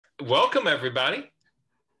Welcome, everybody.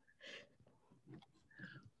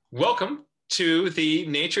 Welcome to the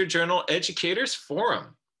Nature Journal Educators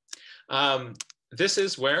Forum. This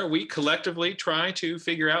is where we collectively try to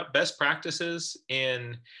figure out best practices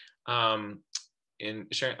in sharing.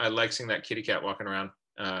 I like seeing that kitty cat walking around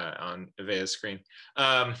on Avea's screen.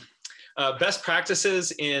 Best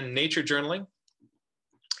practices in nature journaling.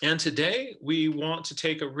 And today we want to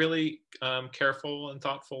take a really careful and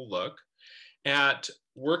thoughtful look at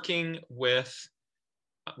working with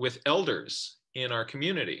elders in our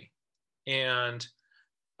community. And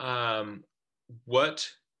what,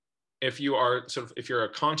 if you're a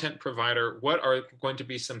content provider, what are going to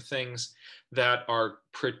be some things that are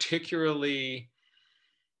going to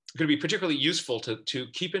be particularly useful to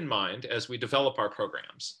keep in mind as we develop our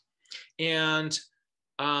programs. And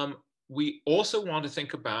we also want to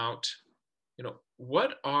think about,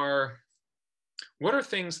 what are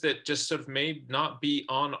things that just sort of may not be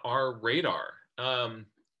on our radar? And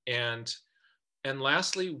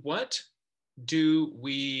lastly, what do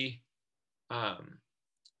we, are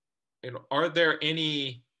there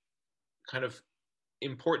any kind of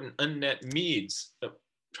important unmet needs?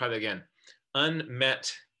 Try that again.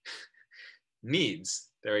 Unmet needs.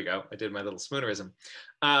 There we go. I did my little spoonerism.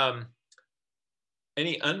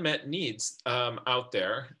 Any unmet needs out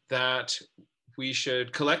there that we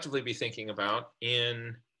should collectively be thinking about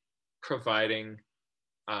in providing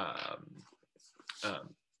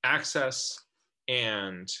access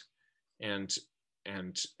and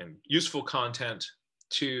useful content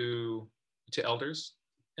to elders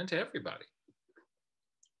and to everybody.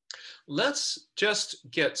 Let's just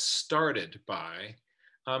get started by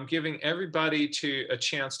giving everybody a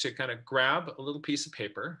chance to kind of grab a little piece of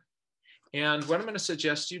paper. And what I'm going to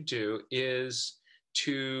suggest you do is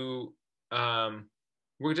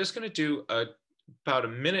we're just going to do about a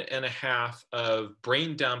minute and a half of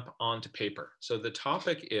brain dump onto paper. So the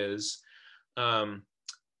topic is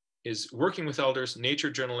working with elders, nature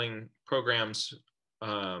journaling programs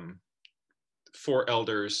for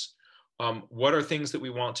elders. What are things that we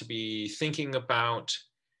want to be thinking about?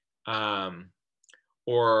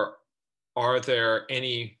 Or are there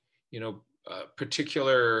any,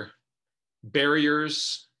 particular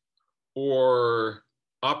barriers or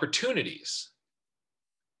opportunities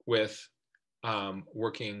with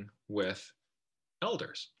working with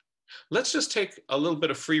elders? Let's just take a little bit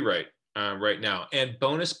of free write right now, and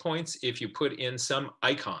bonus points if you put in some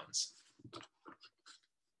icons.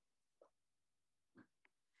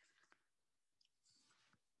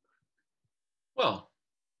 Well,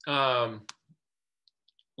 why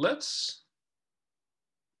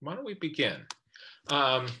don't we begin?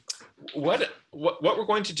 What we're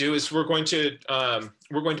going to do is we're going to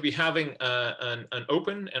be having an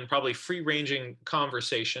open and probably free-ranging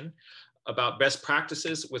conversation about best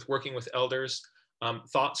practices with working with elders,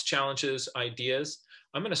 thoughts, challenges, ideas.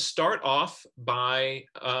 I'm going to start off by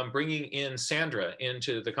bringing in Sandra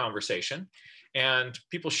into the conversation, and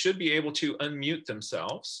people should be able to unmute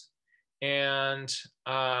themselves. And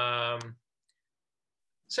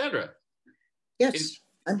Sandra, yes, it's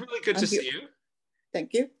really good to see you.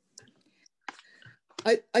 Thank you.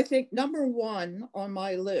 I think number one on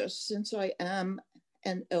my list, since I am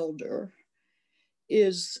an elder,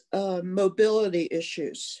 is mobility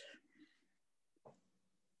issues.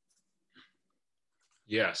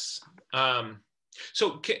 Yes.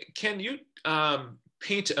 So can you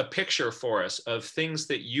paint a picture for us of things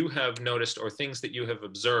that you have noticed or things that you have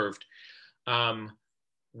observed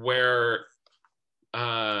where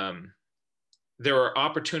there are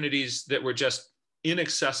opportunities that were just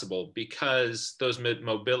inaccessible because those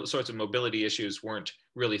sorts of mobility issues weren't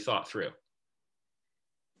really thought through?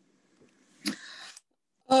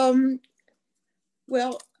 Well,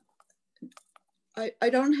 I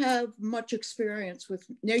don't have much experience with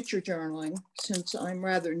nature journaling since I'm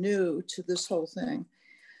rather new to this whole thing.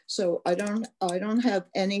 So I don't have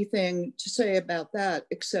anything to say about that,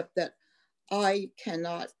 except that I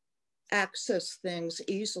cannot access things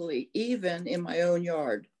easily, even in my own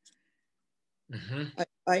yard. Mm-hmm.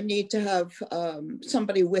 I need to have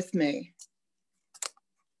somebody with me.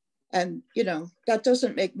 And, that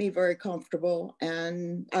doesn't make me very comfortable.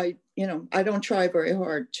 And I don't try very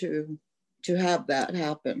hard to have that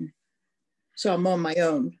happen. So I'm on my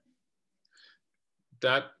own.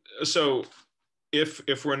 So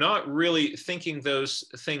if we're not really thinking those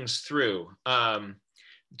things through,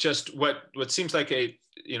 just what seems like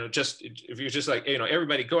just if you're just like,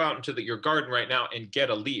 everybody go out into your garden right now and get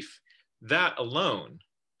a leaf, that alone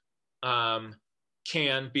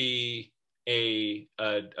can be a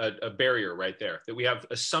barrier right there, that we have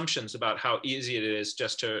assumptions about how easy it is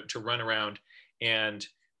just to run around and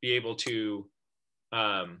be able to,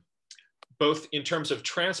 both in terms of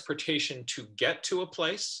transportation to get to a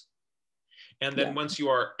place, and then once you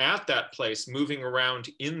are at that place, moving around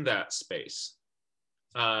in that space.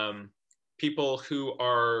 People who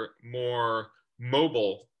are more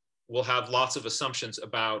mobile will have lots of assumptions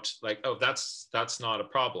about, like, oh, that's not a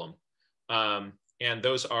problem. And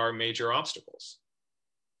those are major obstacles.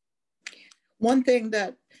 One thing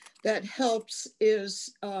that helps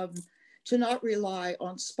is to not rely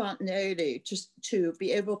on spontaneity, just to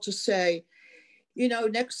be able to say, you know,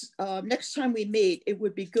 next time we meet, it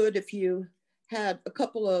would be good if you had a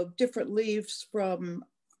couple of different leaves from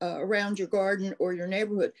around your garden or your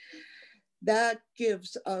neighborhood. That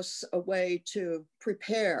gives us a way to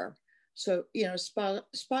prepare. So, you know,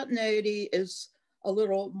 spontaneity is a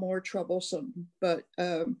little more troublesome, but,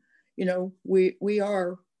 you know, we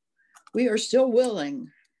are still willing.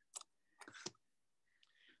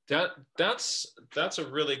 That's a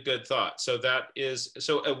really good thought. So that is,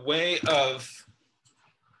 so a way of,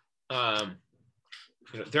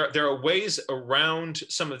 you know, there are ways around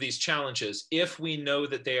some of these challenges if we know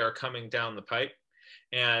that they are coming down the pipe,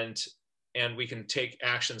 and we can take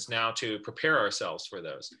actions now to prepare ourselves for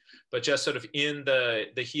those. But just sort of in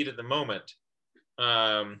the heat of the moment,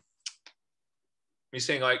 me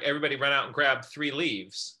saying, like, everybody run out and grab 3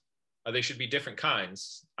 leaves. They should be different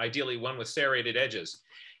kinds, ideally one with serrated edges.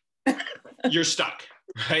 You're stuck,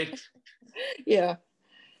 right? Yeah.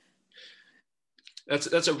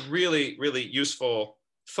 That's a really, really useful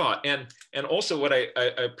thought. And also what I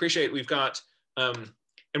appreciate, we've got,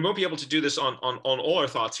 and we'll be able to do this on all our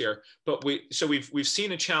thoughts here, but we've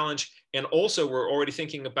seen a challenge, and also we're already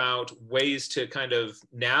thinking about ways to kind of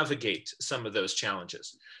navigate some of those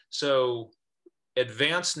challenges. So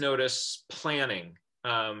advance notice planning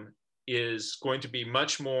is going to be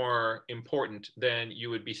much more important than you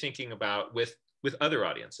would be thinking about with other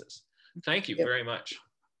audiences. Thank you very much.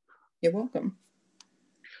 You're welcome.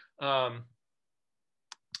 Let's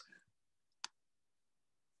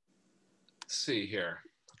see here.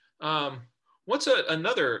 What's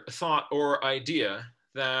another thought or idea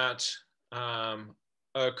that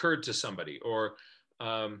occurred to somebody? Or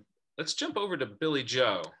let's jump over to Billy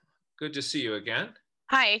Joe. Good to see you again.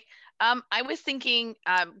 Hi. I was thinking,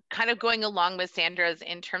 kind of going along with Sandra's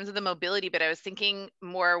in terms of the mobility, but I was thinking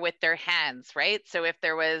more with their hands, right? So if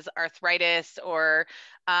there was arthritis or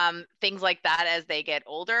things like that as they get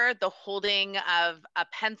older, the holding of a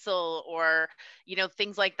pencil or, you know,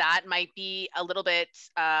 things like that might be a little bit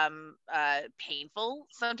painful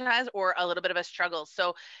sometimes, or a little bit of a struggle.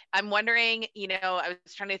 So I'm wondering, you know, I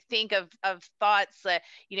was trying to think of thoughts that,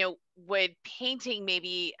 you know, would painting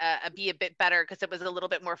maybe be a bit better because it was a little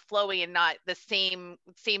bit more flowy and not the same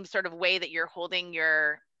sort of way that you're holding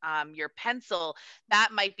your pencil. That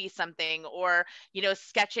might be something. Or, you know,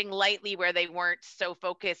 sketching lightly where they weren't so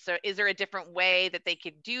focused. So is there a different way that they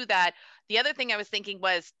could do that? The other thing I was thinking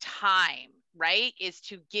was time, right? Is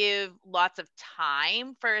to give lots of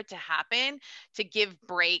time for it to happen, to give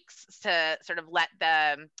breaks, to sort of let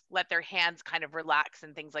their hands kind of relax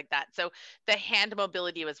and things like that. So the hand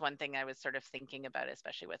mobility was one thing I was sort of thinking about,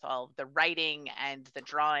 especially with all the writing and the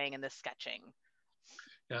drawing and the sketching.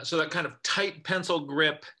 Yeah, so that kind of tight pencil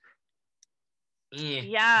grip.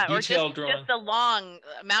 Yeah, or just drawing. a long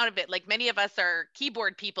amount of it. Like many of us are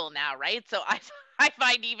keyboard people now, right? So I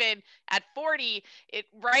find even at 40,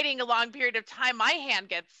 writing a long period of time, my hand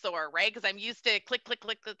gets sore, right? Because I'm used to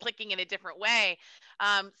clicking in a different way.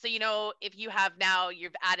 So, you know, if you have now,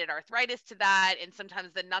 you've added arthritis to that, and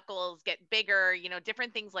sometimes the knuckles get bigger, you know,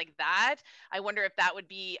 different things like that. I wonder if that would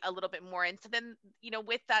be a little bit more. And so then, you know,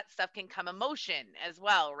 with that stuff can come emotion as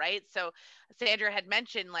well, right? So Sandra had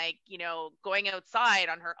mentioned, like, you know, going outside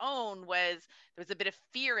on her own there was a bit of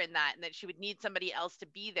fear in that, and that she would need somebody else to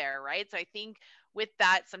be there, right? So I think with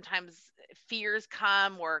that, sometimes fears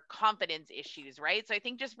come, or confidence issues, right? So I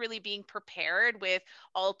think just really being prepared with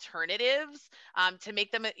alternatives to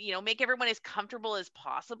make them, you know, make everyone as comfortable as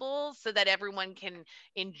possible so that everyone can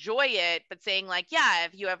enjoy it. But saying, like, yeah,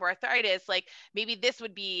 if you have arthritis, like maybe this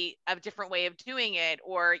would be a different way of doing it.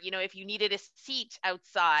 Or, you know, if you needed a seat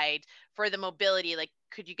outside for the mobility, like,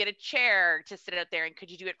 could you get a chair to sit out there, and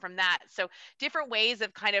could you do it from that? So different ways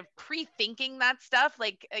of kind of pre-thinking that stuff.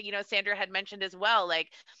 Like, you know, Sandra had mentioned as well,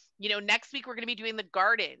 like, you know, next week we're going to be doing the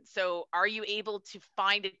garden. So are you able to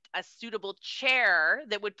find a suitable chair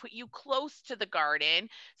that would put you close to the garden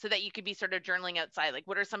so that you could be sort of journaling outside? Like,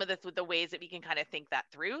 what are some of the ways that we can kind of think that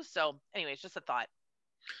through? So anyways, just a thought.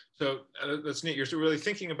 So that's neat. You're really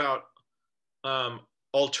thinking about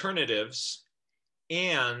alternatives,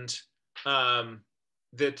 and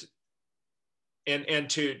that and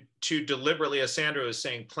to deliberately, as Sandra was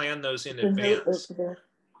saying, plan those in advance.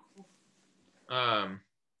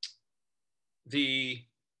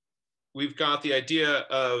 We've got the idea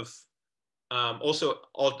of also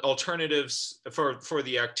alternatives for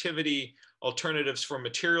the activity, alternatives for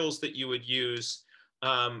materials that you would use,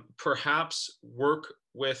 perhaps work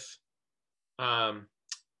with the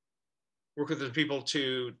people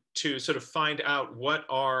to sort of find out what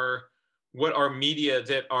are media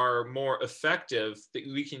that are more effective that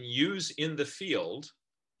we can use in the field.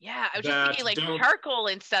 Yeah, I was just thinking like charcoal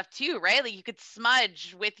and stuff too, right? Like you could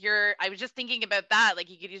smudge with your, I was just thinking about that. Like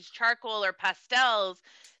you could use charcoal or pastels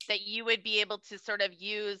that you would be able to sort of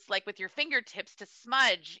use like with your fingertips to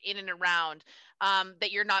smudge in and around,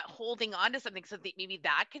 that you're not holding on to something. So that maybe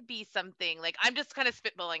that could be something. Like I'm just kind of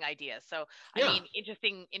spitballing ideas. So I mean,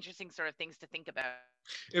 interesting sort of things to think about.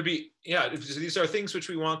 It'd be, yeah, these are things which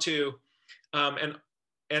we want to, and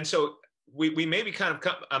so we may be kind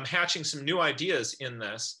of hatching some new ideas in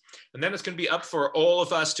this, and then it's going to be up for all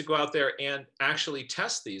of us to go out there and actually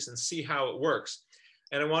test these and see how it works.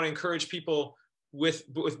 And I want to encourage people with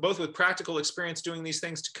both with practical experience doing these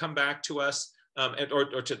things to come back to us,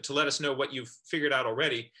 or to let us know what you've figured out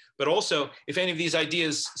already. But also, if any of these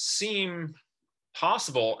ideas seem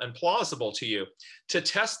possible and plausible to you, to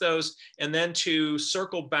test those and then to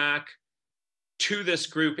circle back to this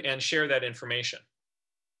group and share that information.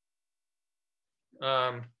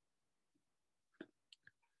 I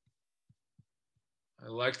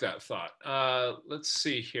like that thought. Let's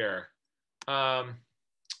see here.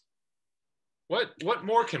 What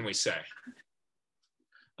more can we say?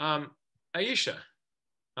 Aisha,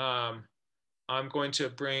 I'm going to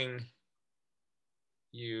bring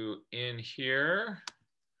you in here.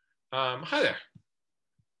 Hi there.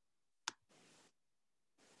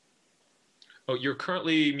 Oh, you're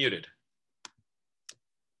currently muted.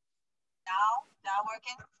 Now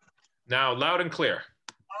working? Now loud and clear.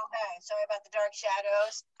 Okay, sorry about the dark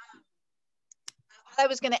shadows. What I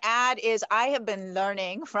was going to add is I have been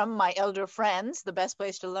learning from my elder friends. The best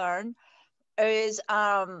place to learn is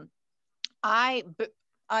I'm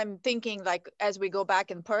thinking, like, as we go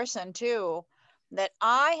back in person too, that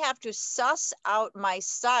I have to suss out my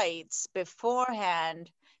sites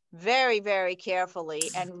beforehand very, very carefully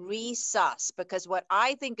and resuss, because what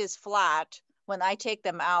I think is flat when I take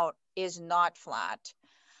them out is not flat.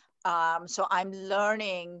 So I'm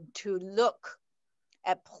learning to look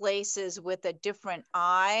at places with a different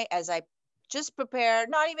eye as I just prepare,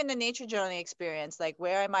 not even the nature journaling experience, like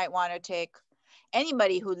where I might want to take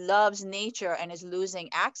anybody who loves nature and is losing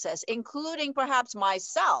access, including perhaps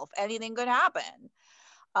myself. Anything could happen.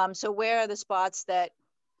 So where are the spots that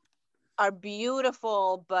are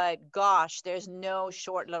beautiful, but gosh, there's no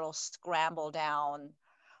short little scramble down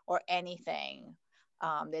or anything.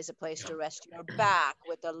 There's a place to rest your back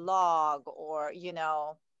with a log, or, you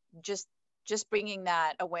know, just bringing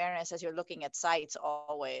that awareness as you're looking at sites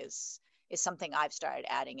always is something I've started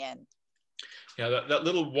adding in. Yeah, that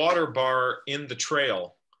little water bar in the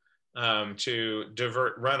trail to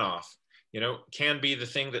divert runoff, you know, can be the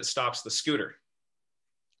thing that stops the scooter.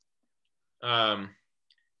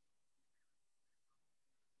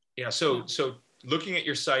 Yeah, so looking at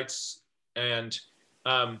your sites, and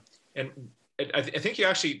I think you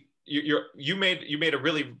actually you made a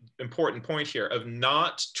really important point here of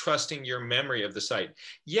not trusting your memory of the site.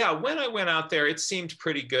 Yeah, when I went out there, it seemed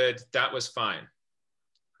pretty good. That was fine.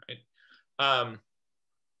 Right?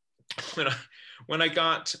 When I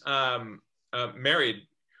got married,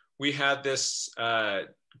 we had this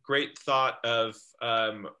great thought of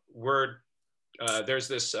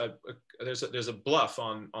there's a bluff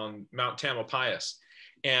on Mount Tamalpais,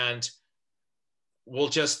 and we'll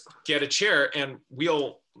just get a chair and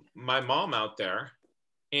wheel my mom out there,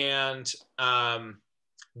 and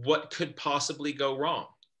what could possibly go wrong?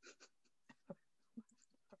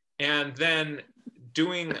 And then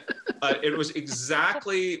doing it was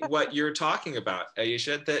exactly what you're talking about,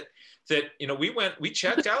 Aisha, that you know, we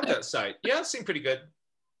checked out that site. Yeah, it seemed pretty good.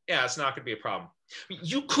 Yeah, it's not going to be a problem.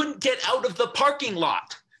 You couldn't get out of the parking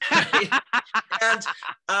lot. Right? And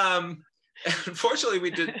unfortunately,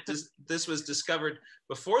 this was discovered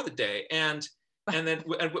before the day,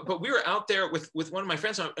 but we were out there with one of my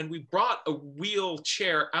friends, and we brought a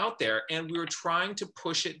wheelchair out there, and we were trying to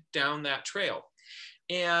push it down that trail.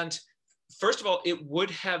 And first of all, it would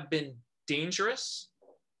have been dangerous,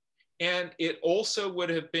 and it also would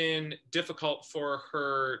have been difficult for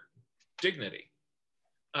her dignity.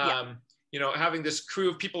 You know, having this crew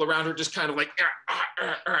of people around her just kind of like,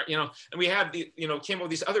 you know, and we had the, you know, came up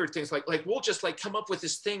with these other things like we'll just like come up with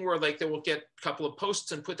this thing where like they will get a couple of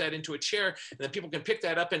posts and put that into a chair, and then people can pick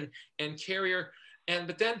that up and carry her. And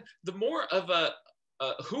but then the more of a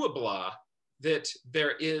hoopla that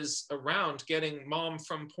there is around getting mom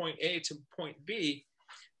from point A to point B,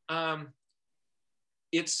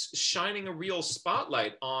 it's shining a real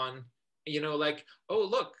spotlight on, you know, like, oh,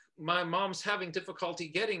 look, my mom's having difficulty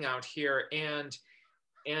getting out here, and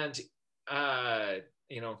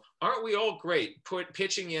you know, aren't we all great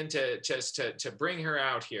pitching in to just to bring her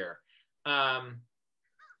out here?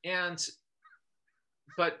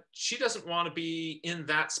 But she doesn't want to be in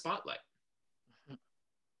that spotlight.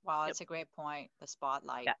 Wow, that's a great point. The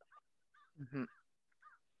spotlight. Yeah.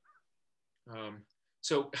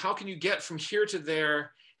 So how can you get from here to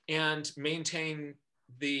there and maintain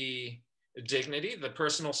the dignity, the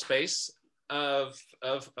personal space of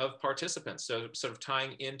participants? So sort of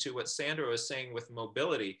tying into what Sandra was saying with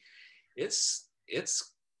mobility, it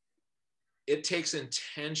takes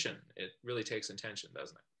intention. It really takes intention,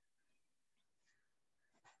 doesn't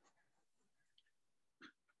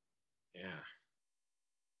it? Yeah.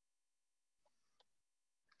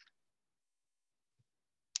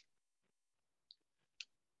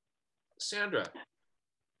 Sandra.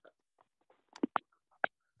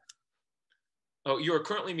 Oh, you are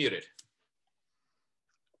currently muted.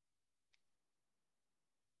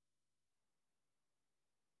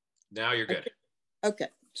 Now you're good. Okay,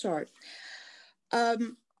 sorry.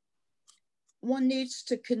 One needs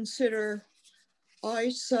to consider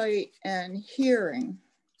eyesight and hearing,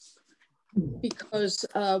 because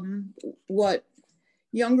what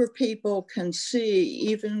younger people can see,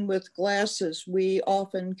 even with glasses, we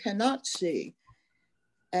often cannot see.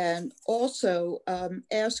 And also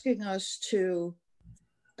asking us to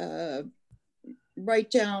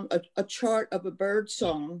write down a chart of a bird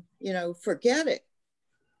song, you know, forget it.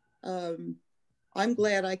 I'm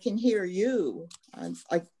glad I can hear you.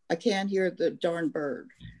 I can't hear the darn bird.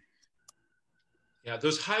 Yeah,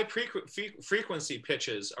 those high frequency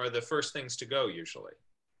pitches are the first things to go usually.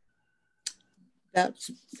 That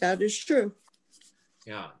is true.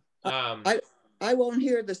 Yeah. I won't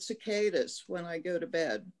hear the cicadas when I go to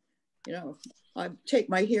bed. You know, I take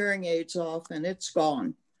my hearing aids off and it's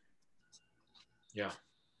gone. Yeah.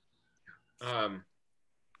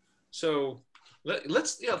 So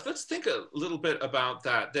let's think a little bit about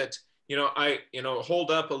that. That, you know, I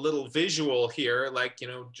hold up a little visual here, like, you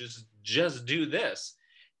know, just do this,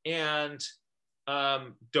 and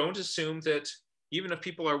don't assume that even if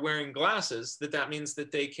people are wearing glasses, that means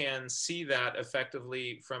that they can see that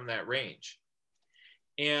effectively from that range.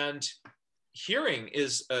 And hearing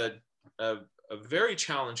is a very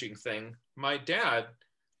challenging thing. My dad,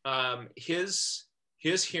 his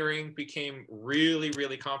hearing became really,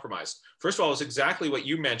 really compromised. First of all, it was exactly what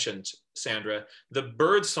you mentioned, Sandra. The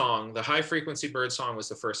bird song, the high frequency bird song, was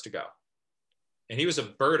the first to go. And he was a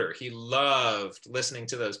birder. He loved listening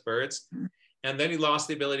to those birds. And then he lost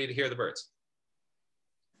the ability to hear the birds.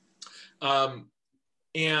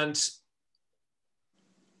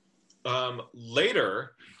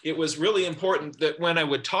 Later, it was really important that when I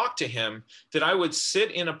would talk to him, that I would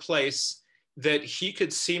sit in a place that he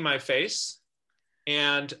could see my face,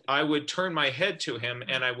 and I would turn my head to him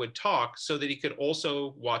and I would talk so that he could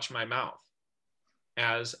also watch my mouth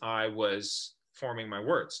as I was forming my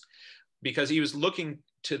words, because he was looking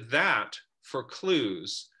to that for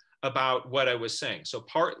clues about what I was saying. So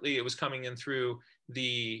partly it was coming in through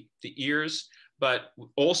the ears, but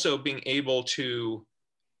also being able to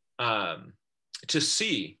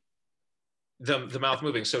see the mouth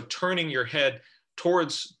moving. So turning your head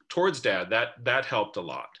towards Dad, that helped a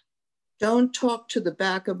lot. Don't talk to the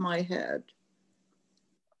back of my head.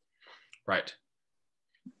 Right.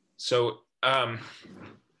 So I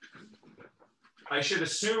should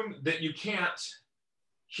assume that you can't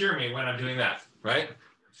hear me when I'm doing that, right?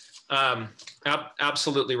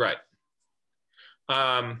 Absolutely right.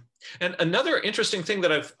 And another interesting thing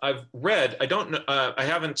that I've read, I don't know, I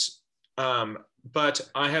haven't, but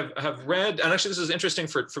I have read, and actually this is interesting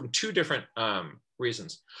from two different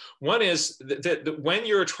reasons. One is that when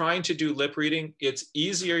you're trying to do lip reading, it's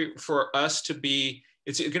easier for us to be,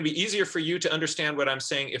 it's going to be easier for you to understand what I'm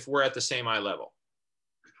saying if we're at the same eye level.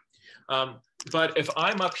 But if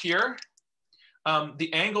I'm up here,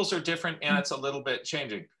 the angles are different and it's a little bit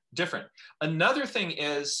different. Another thing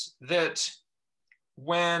is that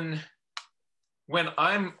when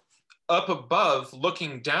I'm up above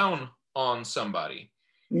looking down on somebody,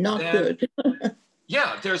 not good.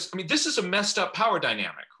 Yeah, I mean, this is a messed up power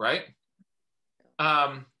dynamic, right?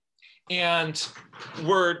 And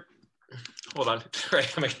hold on, try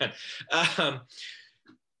him again.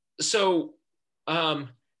 so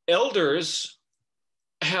elders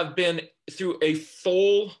have been through a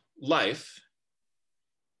full life,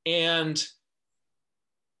 and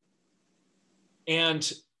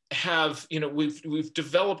have, you know, we've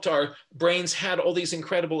developed, our brains had all these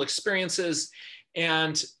incredible experiences,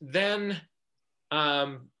 and then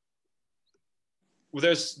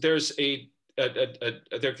there's a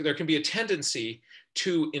there can be a tendency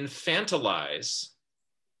to infantilize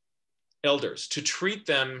elders, to treat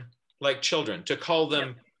them like children, to call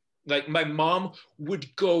them, like my mom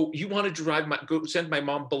would go, you want to go send my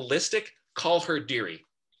mom ballistic, call her dearie.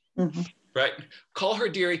 Mm-hmm. Right? Call her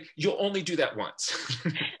dearie, you'll only do that once.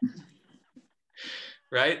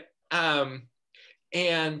 Right? And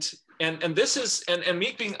this is, and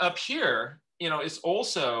me being up here, you know, is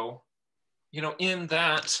also, you know, in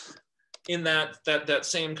that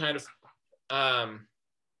same kind of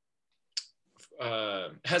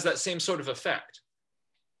has that same sort of effect.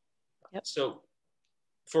 Yep. So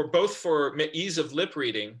for ease of lip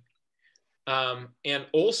reading, and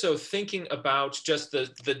also thinking about just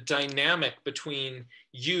the dynamic between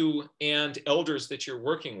you and elders that you're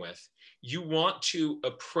working with, you want to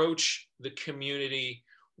approach the community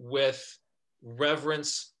with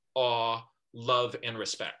reverence, awe, love, and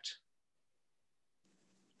respect.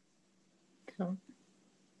 Okay.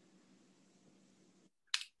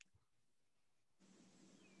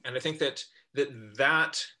 And I think that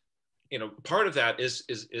you know, part of that is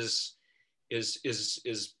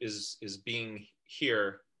being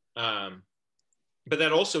here, but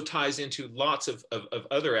that also ties into lots of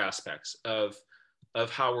other aspects of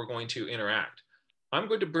how we're going to interact. I'm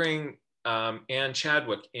going to bring Ann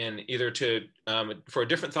Chadwick in, either to for a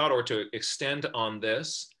different thought or to extend on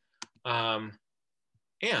this. Ann,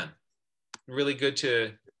 really good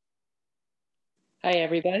to. Hi,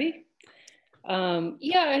 everybody.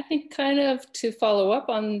 Yeah, I think kind of to follow up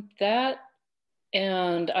on that.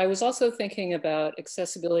 And I was also thinking about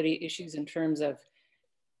accessibility issues in terms of,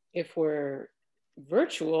 if we're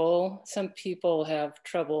virtual, some people have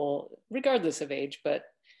trouble, regardless of age, but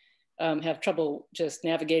have trouble just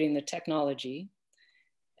navigating the technology.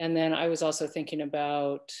 And then I was also thinking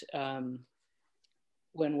about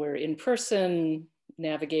when we're in person,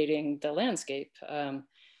 navigating the landscape.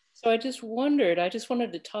 So I just wanted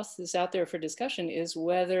to toss this out there for discussion, is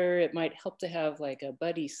whether it might help to have like a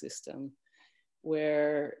buddy system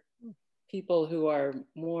where people who are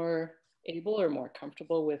more able or more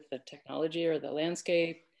comfortable with the technology or the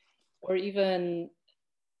landscape, or even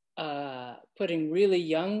putting really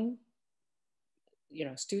young, you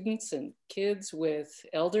know, students and kids with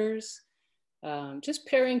elders, just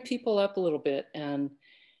pairing people up a little bit and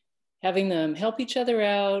having them help each other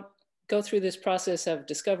out, go through this process of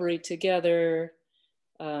discovery together.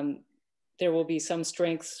 There will be some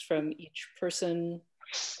strengths from each person,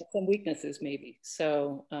 some weaknesses maybe.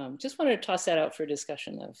 So just wanted to toss that out for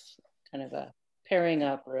discussion of kind of a pairing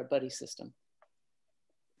up or a buddy system.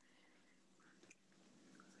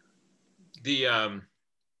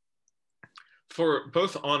 For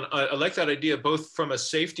both on, I like that idea, both from a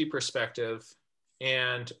safety perspective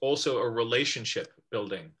and also a relationship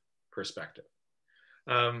building perspective.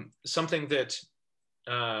 Something that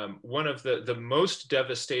one of the most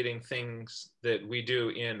devastating things that we do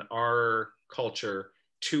in our culture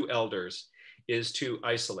to elders is to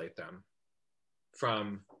isolate them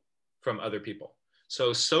from other people.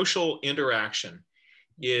 So social interaction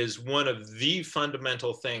is one of the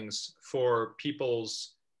fundamental things for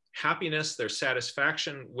people's happiness, their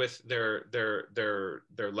satisfaction with their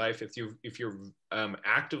life. If you're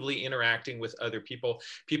actively interacting with other people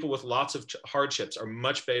with lots of hardships are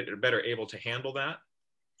much better able to handle that.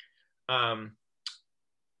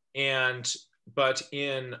 But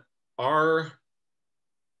in our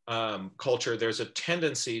culture, there's a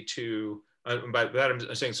tendency to, by that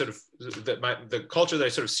I'm saying sort of that the culture that I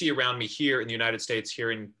sort of see around me here in the United States,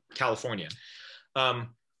 here in California,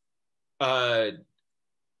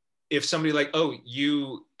 if somebody like, oh,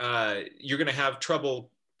 you're going to have trouble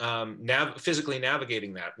physically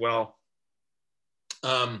navigating that, well,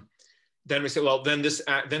 then we say, well, then these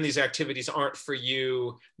activities aren't for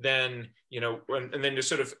you. Then, you know, and then you're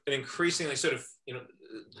sort of increasingly sort of, you know,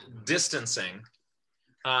 distancing.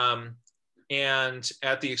 And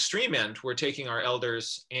at the extreme end, we're taking our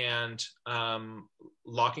elders and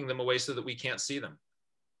locking them away so that we can't see them.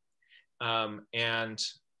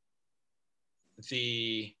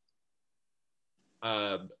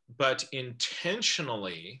 But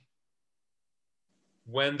intentionally,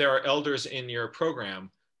 when there are elders in your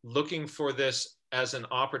program, looking for this as an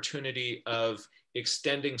opportunity of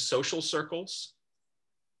extending social circles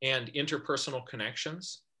and interpersonal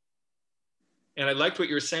connections, And I liked what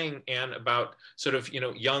you were saying, Anne, about sort of,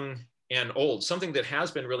 young and old. Something that has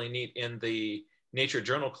been really neat in the Nature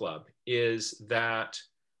Journal Club is that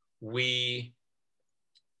we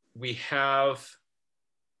have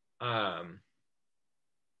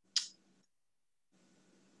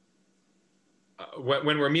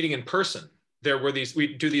when we're meeting in person,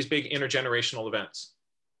 we do these big intergenerational events.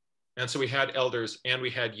 And so we had elders and we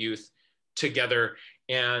had youth together,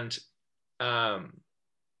 and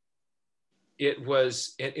it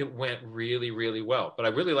went really, really well. But I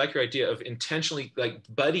really like your idea of intentionally like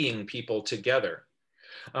buddying people together.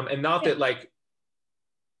 And not that like,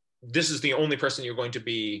 this is the only person you're going to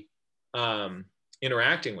be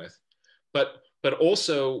interacting with, but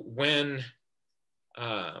also when,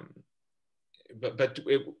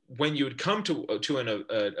 when you would come to a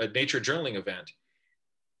nature journaling event,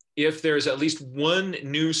 if there's at least one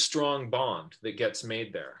new strong bond that gets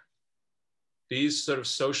made there, these sort of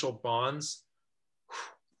social bonds.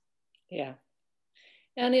 Yeah.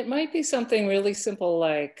 And it might be something really simple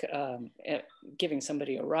like giving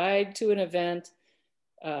somebody a ride to an event,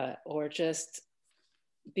 or just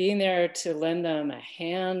being there to lend them a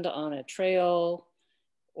hand on a trail,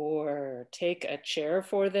 or take a chair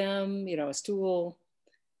for them, a stool,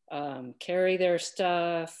 carry their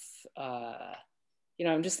stuff.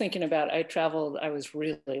 I'm just thinking about, I was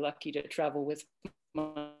really lucky to travel with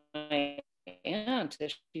my aunt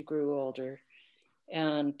as she grew older.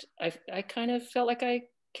 And I kind of felt like I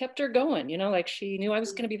kept her going, like she knew I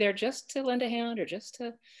was going to be there just to lend a hand or just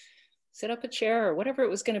to set up a chair or whatever it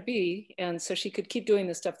was going to be. And so she could keep doing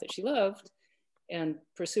the stuff that she loved and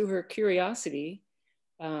pursue her curiosity.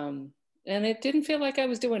 And it didn't feel like I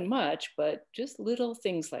was doing much, but just little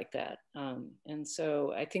things like that. And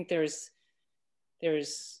so I think there's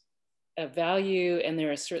a value, and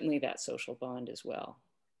there is certainly that social bond as well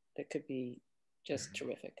that could be just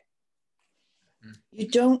terrific. You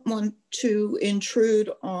don't want to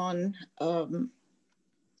intrude on, I've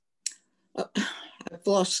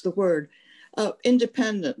lost the word,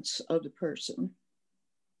 independence of the person.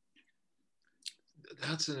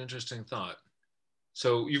 That's an interesting thought.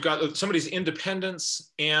 So you've got somebody's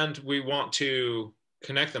independence, and we want to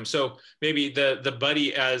connect them. So maybe the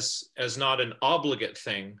buddy as not an obligate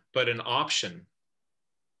thing, but an option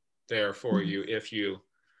there for you if you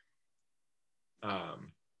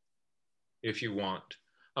want.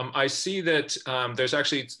 I see that there's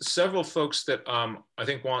actually several folks that I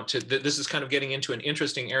think want to, this is kind of getting into an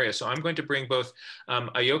interesting area. So I'm going to bring both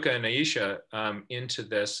Ayoka and Aisha into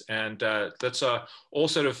this, and let's all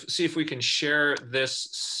sort of see if we can share this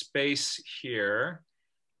space here.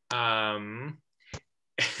 Hey,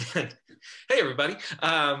 everybody.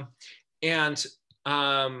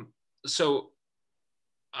 So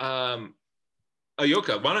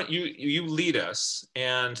Ayoka, why don't you lead us,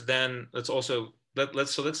 and then let's also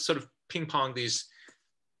let's sort of ping pong these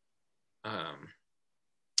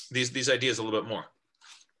ideas a little bit more.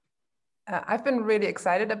 I've been really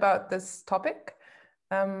excited about this topic,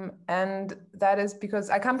 and that is because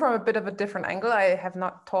I come from a bit of a different angle. I have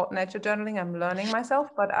not taught nature journaling; I'm learning myself,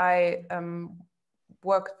 but I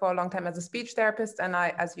worked for a long time as a speech therapist, and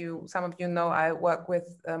some of you know, I work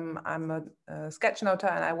with, I'm a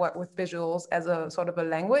sketchnoter, and I work with visuals as a sort of a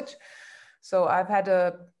language. So I've had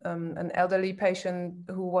an elderly patient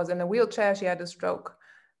who was in a wheelchair. She had a stroke,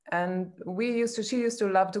 and she used to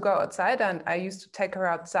love to go outside, and I used to take her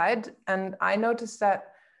outside, and I noticed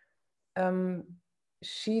that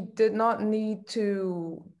she did not need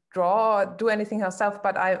to do anything herself,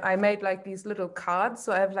 but I made like these little cards.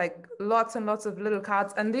 So I have like lots and lots of little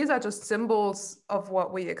cards, and these are just symbols of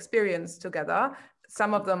what we experienced together.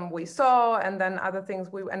 Some of them we saw, and then other things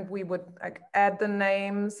we would like add the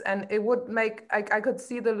names, and it would make, I could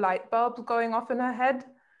see the light bulbs going off in her head.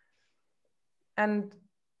 And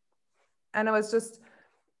I was just,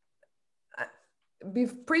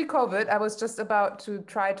 pre-COVID, I was just about to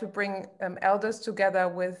try to bring elders together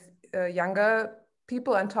with younger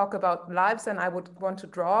people and talk about lives, and I would want to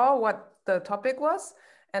draw what the topic was.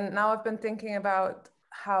 And now I've been thinking about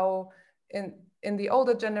how in the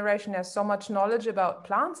older generation there's so much knowledge about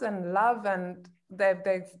plants and love, and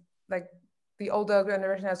they've like the older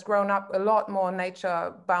generation has grown up a lot more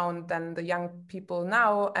nature bound than the young people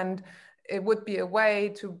now, and it would be a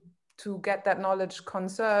way to get that knowledge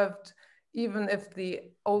conserved, even if the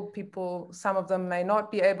old people, some of them may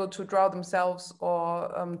not be able to draw themselves or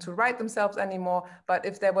to write themselves anymore. But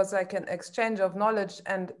if there was like an exchange of knowledge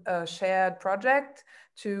and a shared project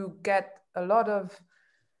to get a lot of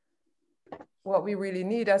what we really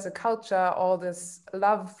need as a culture, all this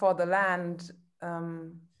love for the land,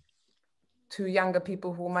 to younger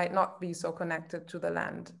people who might not be so connected to the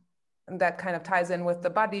land. that kind of ties in with the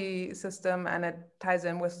buddy system, and it ties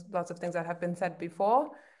in with lots of things that have been said before.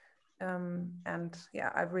 And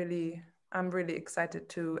yeah, I'm really excited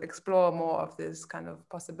to explore more of this kind of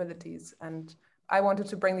possibilities. And I wanted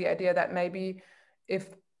to bring the idea that maybe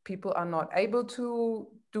if people are not able to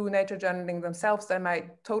do nature journaling themselves, they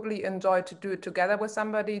might totally enjoy to do it together with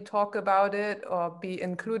somebody, talk about it, or be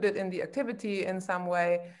included in the activity in some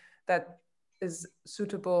way that is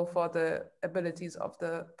suitable for the abilities of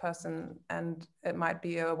the person. And it might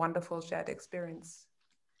be a wonderful shared experience.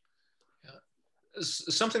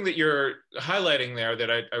 Something that you're highlighting there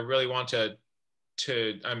that I really want to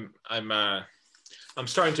I'm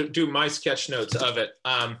starting to do my sketch notes of it,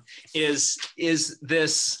 is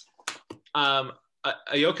this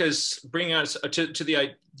Ayoka's bringing us to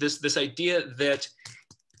this idea that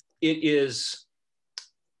it is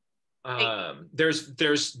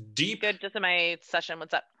there's deep. Good, just in my session.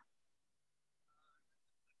 What's up?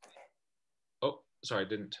 Oh, sorry, I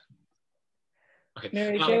didn't. Okay.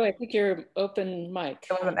 Mary Jo, I think you're open mic.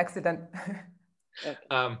 It was an accident.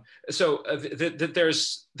 Okay. So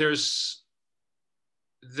there's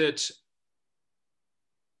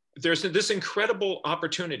this incredible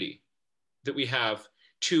opportunity that we have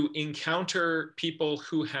to encounter people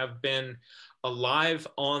who have been alive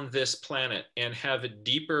on this planet and have a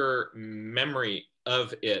deeper memory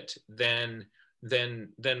of it than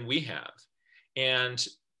we have, and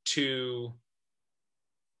to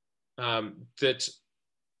that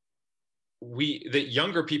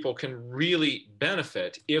younger people can really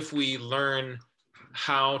benefit if we learn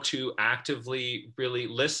how to actively really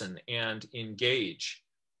listen and engage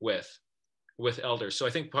with elders. So I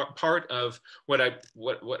think part of what I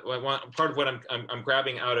want, part of what I'm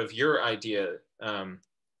grabbing out of your idea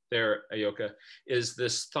there, Ayoka, is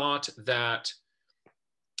this thought that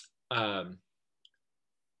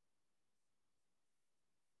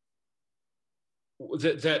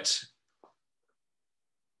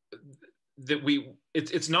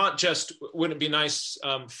it's not just, wouldn't it be nice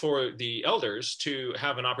for the elders to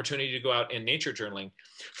have an opportunity to go out in nature journaling,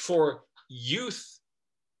 for youth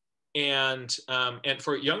and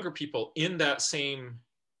for younger people in that same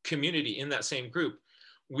community, in that same group.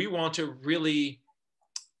 We want to really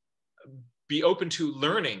be open to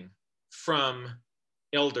learning from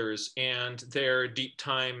elders and their deep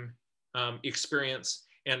time experience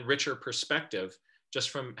and richer perspective, just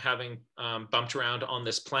from having bumped around on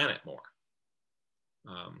this planet more.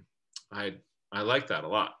 I like that a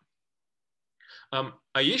lot.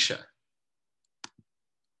 Aisha.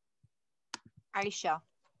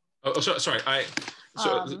 Oh, sorry.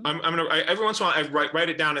 I'm gonna. Every once in a while, I write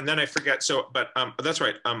it down and then I forget. So, but that's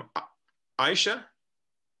right. Aisha.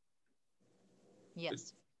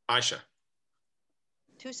 Yes. Aisha.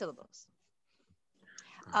 2 syllables.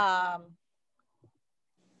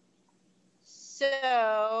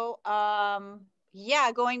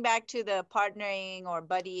 Yeah, going back to the partnering or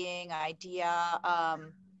buddying idea, I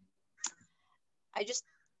just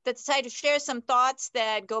decided to share some thoughts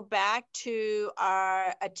that go back to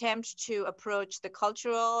our attempt to approach the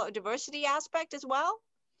cultural diversity aspect as well,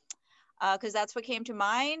 because that's what came to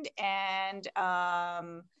mind. And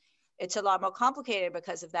it's a lot more complicated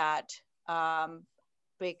because of that,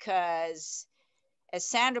 because as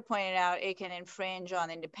Sandra pointed out, it can infringe on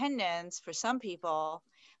independence for some people.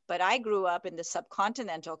 But I grew up in the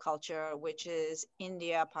subcontinental culture, which is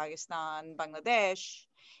India, Pakistan, Bangladesh.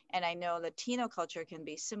 And I know Latino culture can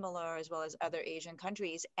be similar, as well as other Asian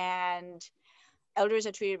countries. And elders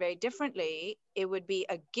are treated very differently. It would be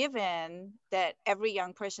a given that every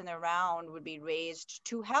young person around would be raised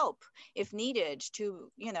to help if needed,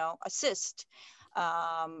 to, assist.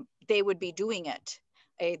 They would be doing it.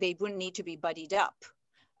 They wouldn't need to be buddied up.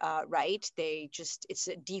 Right? It's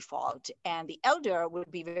a default. And the elder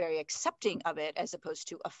would be very accepting of it as opposed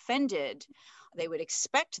to offended. They would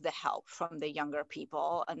expect the help from the younger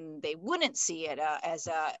people, and they wouldn't see it as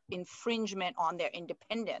an infringement on their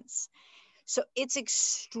independence. So it's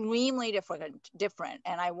extremely different.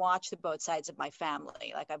 And I watch both sides of my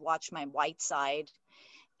family. Like, I've watched my white side,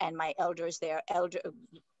 and my elders there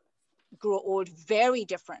grew old very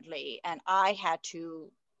differently. And I had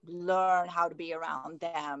to learn how to be around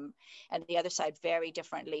them, and the other side very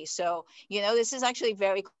differently. So, this is actually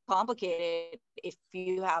very complicated if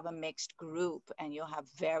you have a mixed group, and you'll have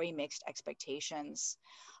very mixed expectations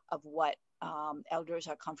of what elders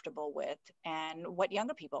are comfortable with and what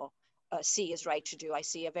younger people see is right to do. I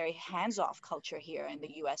see a very hands-off culture here in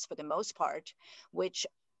the US for the most part, which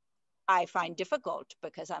I find difficult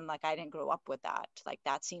because I'm like, I didn't grow up with that. Like,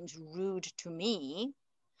 that seems rude to me,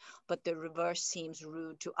 but the reverse seems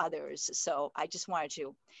rude to others. So I just wanted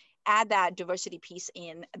to add that diversity piece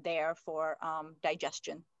in there for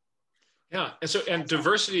digestion. Yeah, and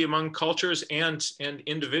diversity among cultures and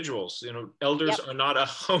individuals. You know, elders are not a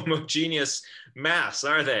homogeneous mass,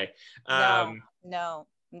 are they? No,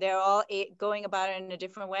 they're all going about it in a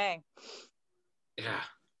different way.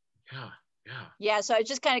 Yeah. So it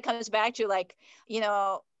just kind of comes back to, like, you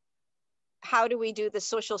know, how do we do the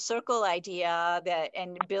social circle idea that,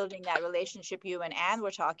 and building that relationship you and Anne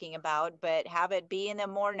were talking about, but have it be in a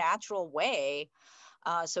more natural way.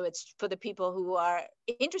 So it's for the people who are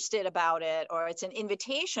interested about it, or it's an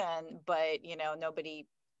invitation, but, you know, nobody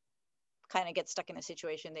kind of gets stuck in a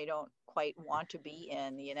situation they don't quite want to be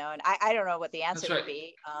in, you know. And I don't know what the answer would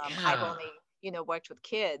be. I've only, you know, worked with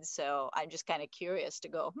kids, so I'm just kind of curious to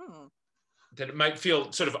go, that it might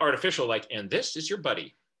feel sort of artificial, like, and this is your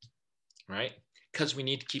buddy, right? Because we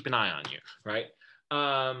need to keep an eye on you, right?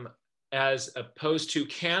 As opposed to,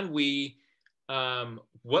 can we,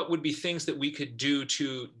 what would be things that we could do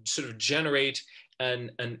to sort of generate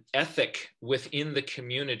an ethic within the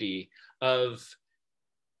community of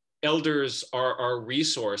elders are our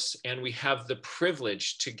resource, and we have the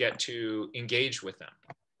privilege to get to engage with them.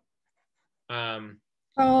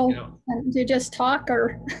 You know, you just talk,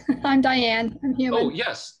 or I'm Diane, I'm human. Oh,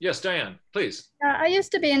 yes, Diane, please. I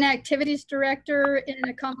used to be an activities director in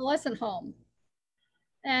a convalescent home.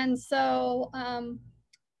 And so,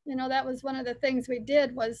 you know, that was one of the things we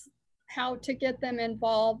did, was how to get them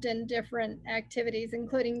involved in different activities,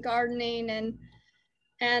 including gardening.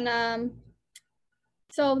 And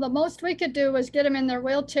so the most we could do was get them in their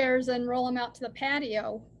wheelchairs and roll them out to the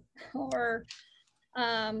patio, or,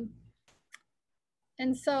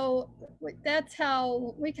 and so that's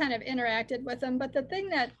how we kind of interacted with them. But the thing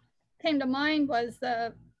that came to mind was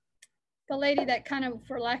the lady that kind of,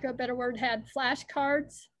 for lack of a better word, had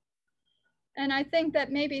flashcards. And I think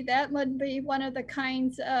that maybe that would be one of the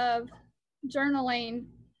kinds of journaling,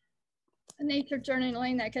 nature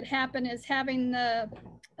journaling, that could happen, is having the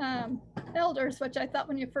elders, which I thought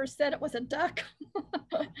when you first said it was a duck,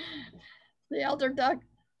 the elder duck.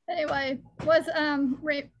 Anyway, was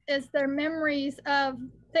is their memories of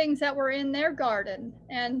things that were in their garden,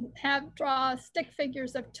 and draw stick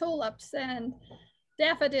figures of tulips and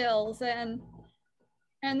daffodils, and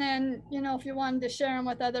then, you know, if you wanted to share them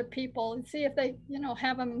with other people, and see if they, you know,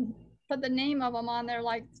 have them put the name of them on there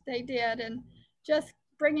like they did, and just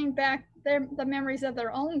bringing back the memories of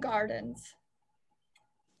their own gardens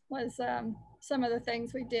was some of the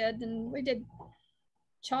things we did. And we did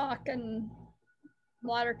chalk and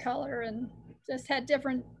watercolor, and just had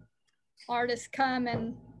different artists come,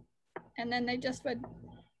 and then they just would,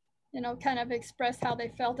 you know, kind of express how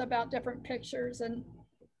they felt about different pictures, and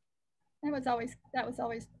that was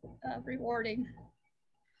always rewarding.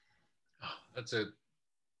 Oh, that's a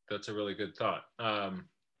really good thought.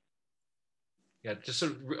 Yeah, just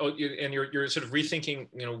sort of, and you're sort of rethinking,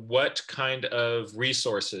 you know, what kind of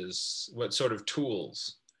resources, what sort of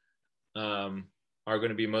tools are going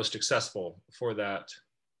to be most accessible for that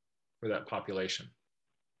population.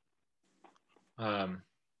 Now,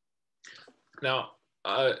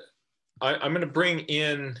 I'm going to bring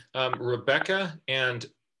in Rebecca and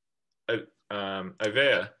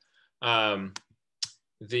Ivea.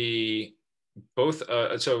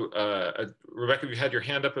 Rebecca, you had your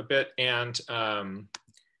hand up a bit, and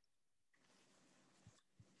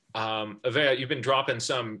Ivea, you've been dropping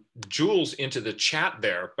some jewels into the chat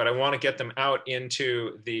there, but I want to get them out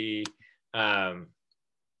into the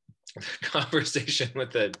conversation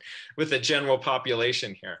with the general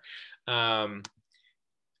population here.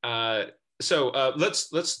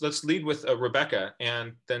 Let's lead with Rebecca,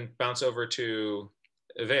 and then bounce over to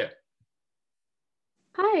Ivea.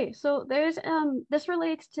 Hi, so there's this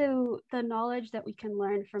relates to the knowledge that we can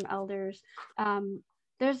learn from elders.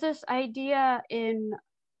 There's this idea in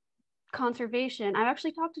conservation. I've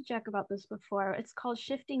actually talked to Jack about this before. It's called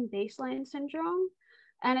shifting baseline syndrome.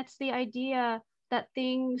 And it's the idea that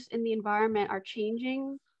things in the environment are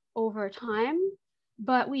changing over time,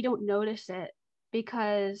 but we don't notice it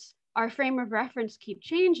because our frame of reference keeps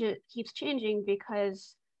changing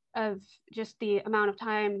because of just the amount of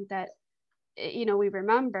time that, you know, we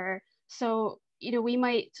remember. So, you know, we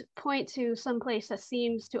might point to some place that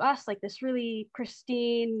seems to us like this really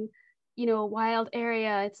pristine, you know, wild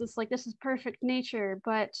area. It's just like, this is perfect nature,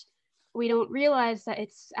 but we don't realize that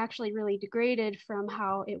it's actually really degraded from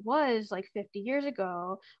how it was like 50 years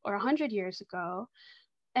ago or 100 years ago.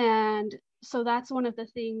 And so that's one of the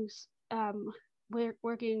things we're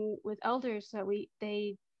working with elders, that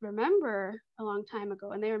they remember a long time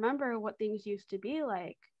ago, and they remember what things used to be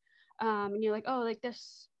like. And you're like, oh, like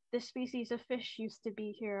this species of fish used to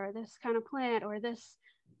be here, or this kind of plant, or this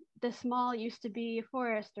this mall used to be a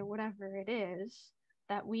forest or whatever it is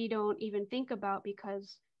that we don't even think about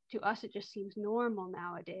because to us it just seems normal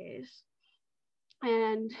nowadays.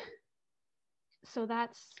 And so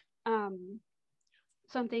that's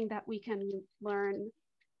something that we can learn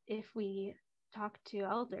if we talk to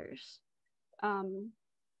elders. And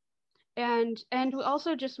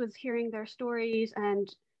also just with hearing their stories and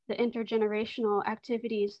the intergenerational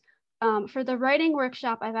activities. For the writing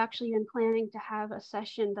workshop, I've actually been planning to have a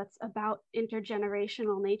session that's about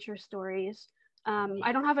intergenerational nature stories.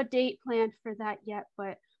 I don't have a date planned for that yet,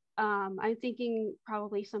 but I'm thinking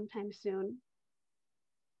probably sometime soon.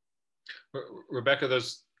 Rebecca,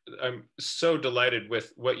 I'm so delighted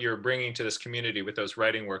with what you're bringing to this community with those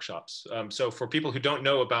writing workshops. So for people who don't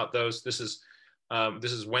know about those, this is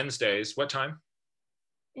Wednesdays. What time?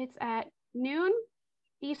 It's at noon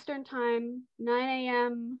Eastern time, 9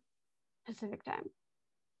 a.m. Pacific time.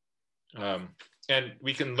 And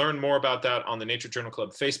we can learn more about that on the Nature Journal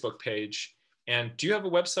Club Facebook page. And do you have a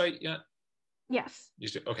website yet? Yes. You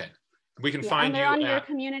do? Okay. We can find and you on your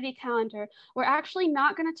community calendar. We're actually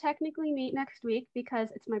not going to technically meet next week because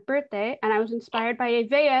it's my birthday and I was inspired by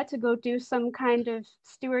Evea to go do some kind of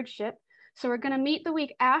stewardship. So we're going to meet the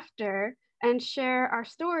week after and share our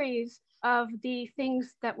stories of the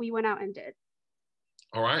things that we went out and did.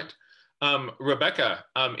 All right. Rebecca,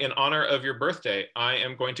 in honor of your birthday, I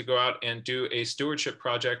am going to go out and do a stewardship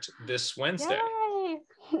project this Wednesday.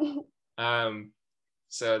 Yay!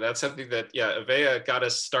 So that's something that, yeah, Evea got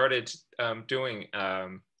us started doing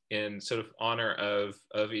in sort of honor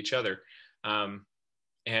of each other. I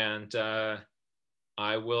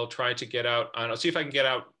will try to get out, I'll see if I can get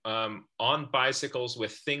out on bicycles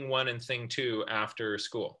with Thing 1 and Thing 2 after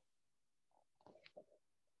school.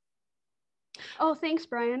 Oh, thanks,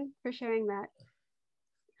 Brian, for sharing that.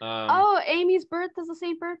 Oh, Amy's birthday is the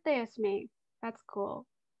same birthday as me. That's cool.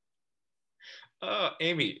 Oh,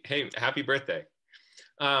 Amy, hey, happy birthday.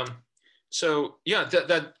 So yeah,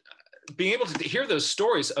 that being able to hear those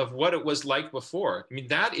stories of what it was like before. I mean,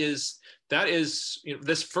 that is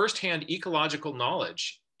this firsthand ecological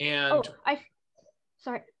knowledge. And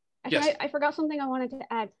sorry, yes. I forgot something I wanted to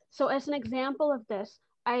add. So as an example of this,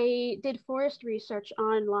 I did forest research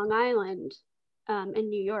on Long Island in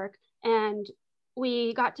New York, and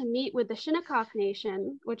we got to meet with the Shinnecock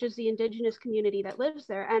Nation, which is the indigenous community that lives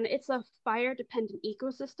there. And it's a fire-dependent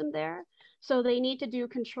ecosystem there. So they need to do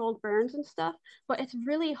controlled burns and stuff, but it's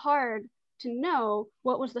really hard to know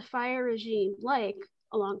what was the fire regime like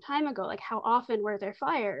a long time ago, like how often were there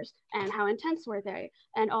fires and how intense were they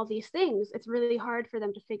and all these things. It's really hard for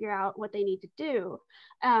them to figure out what they need to do.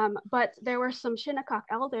 But there were some Shinnecock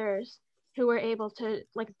elders who were able to,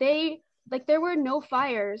 there were no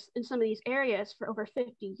fires in some of these areas for over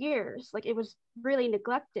 50 years. Like it was really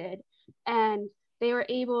neglected, and they were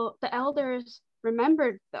able, the elders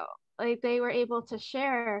remembered though, like they were able to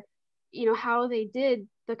share, how they did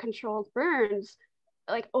the controlled burns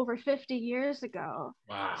like over 50 years ago.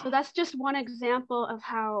 Wow. So that's just one example of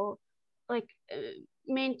how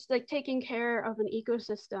taking care of an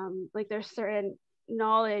ecosystem, like there's certain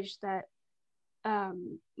knowledge that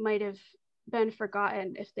might have been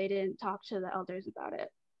forgotten if they didn't talk to the elders about it.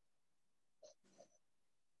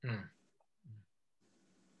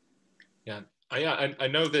 Yeah, I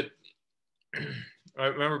know that. I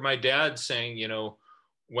remember my dad saying,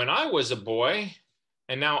 when I was a boy,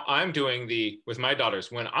 and now I'm doing with my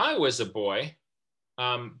daughters, when I was a boy,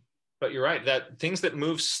 but you're right, that things that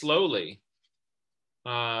move slowly,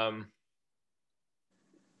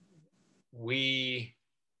 we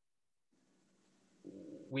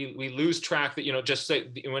lose track that, just say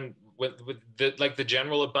with the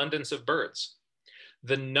general abundance of birds.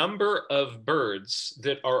 The number of birds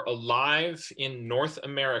that are alive in North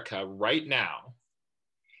America right now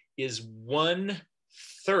is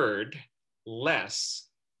 1/3 less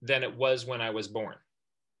than it was when I was born.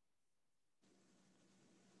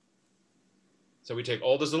 So we take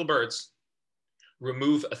all those little birds,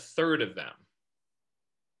 remove 1/3 of them.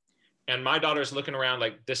 And my daughter's looking around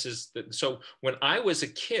like so when I was a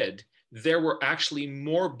kid, there were actually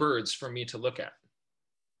more birds for me to look at.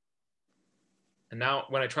 And now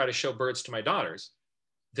when I try to show birds to my daughters,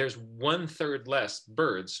 there's 1/3 less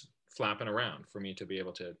birds flapping around for me to be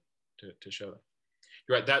able to show them.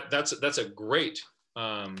 You're right, that's a great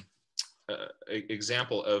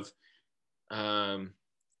example of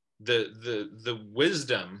the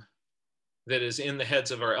wisdom that is in the heads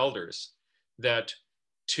of our elders, that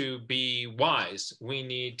to be wise, we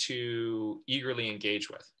need to eagerly engage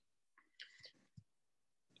with.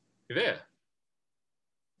 Evea.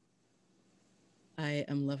 I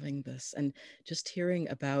am loving this, and just hearing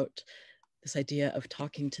about this idea of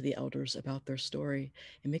talking to the elders about their story.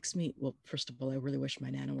 It makes me, well, first of all, I really wish my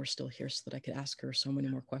Nana were still here so that I could ask her so many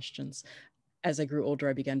more questions. As I grew older,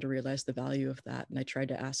 I began to realize the value of that, and I tried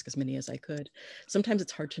to ask as many as I could. Sometimes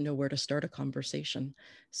it's hard to know where to start a conversation.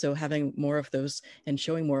 So having more of those and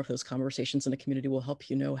showing more of those conversations in a community will help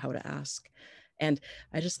you know how to ask. And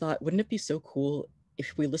I just thought, wouldn't it be so cool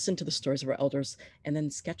if we listened to the stories of our elders and then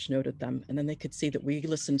sketch noted them, and then they could see that we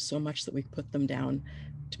listened so much that we put them down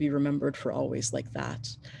to be remembered for always, like that.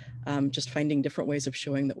 Just finding different ways of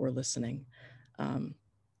showing that we're listening.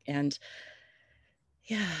 And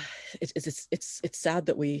yeah, it's sad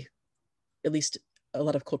that we, at least a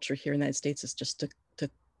lot of culture here in the United States, is just to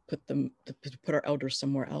put our elders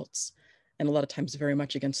somewhere else, and a lot of times very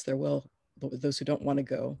much against their will. But with those who don't want to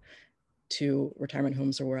go to retirement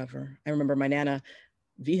homes or wherever. I remember my Nana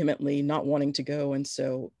vehemently not wanting to go, and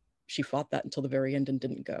so she fought that until the very end and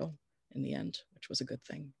didn't go in the end, which was a good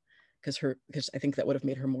thing, because I think that would have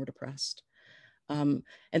made her more depressed. And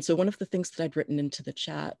so one of the things that I'd written into the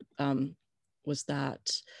chat was that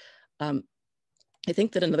I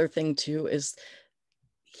think that another thing too is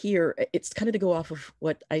here, it's kind of to go off of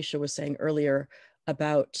what Aisha was saying earlier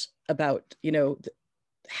about you know,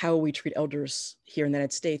 how we treat elders here in the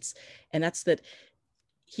United States. And that's that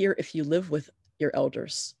here, if you live with your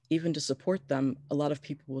elders, even to support them, a lot of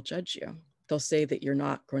people will judge you. They'll say that you're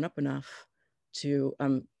not grown up enough to,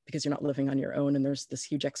 because you're not living on your own, and there's this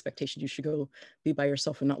huge expectation you should go be by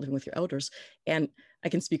yourself and not living with your elders. And I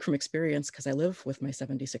can speak from experience because I live with my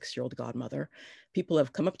 76-year-old godmother. People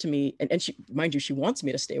have come up to me, and she, mind you, she wants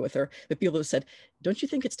me to stay with her, but people have said, don't you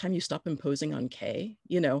think it's time you stop imposing on Kay?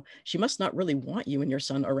 You know, she must not really want you and your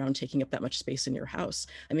son around taking up that much space in your house.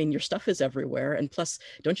 I mean, your stuff is everywhere. And plus,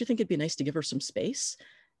 don't you think it'd be nice to give her some space?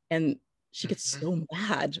 And she gets so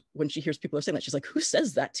mad when she hears people are saying that. She's like, who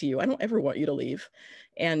says that to you? I don't ever want you to leave.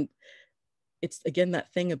 And it's, again,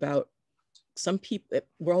 that thing about some people,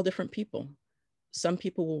 we're all different people. Some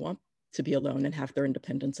people will want to be alone and have their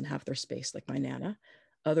independence and have their space, like my Nana.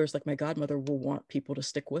 Others, like my godmother, will want people to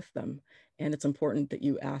stick with them. And it's important that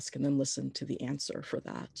you ask and then listen to the answer for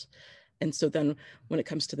that. And so then when it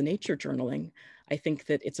comes to the nature journaling, I think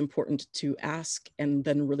that it's important to ask and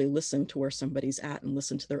then really listen to where somebody's at and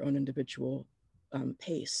listen to their own individual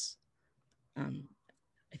pace.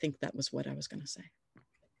 I think that was what I was going to say.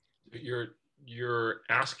 You're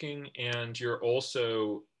asking, and you're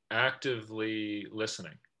also actively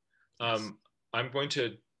listening. I'm going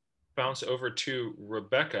to bounce over to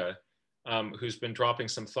Rebecca, who's been dropping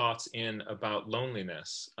some thoughts in about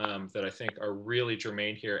loneliness that I think are really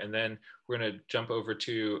germane here. And then we're going to jump over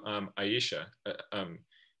to Aisha,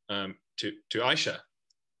 to Aisha.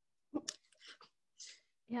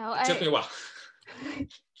 Yeah, it took me a while.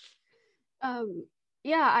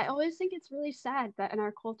 Yeah, I always think it's really sad that in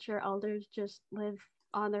our culture, elders just live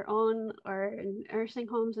on their own or in nursing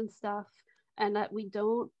homes and stuff, and that we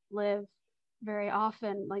don't live very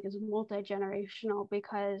often like as multi-generational,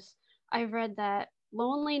 because I've read that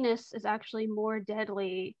loneliness is actually more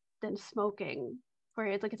deadly than smoking, where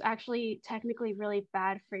it's like it's actually technically really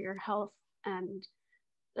bad for your health, and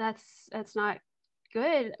that's not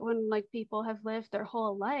good when like people have lived their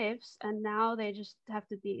whole lives and now they just have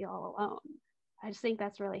to be all alone. I just think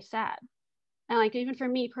that's really sad. And like even for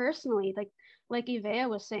me personally, like Ivea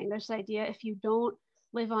was saying, there's this idea if you don't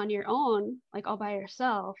live on your own, like all by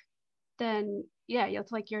yourself, then yeah,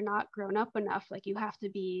 it's like you're not grown up enough. Like you have to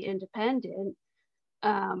be independent.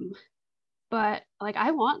 But like I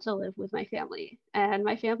want to live with my family, and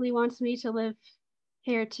my family wants me to live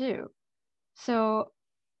here too. So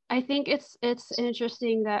I think it's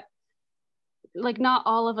interesting that like not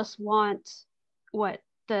all of us want what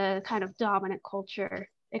the kind of dominant culture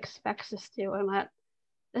expects us to, and that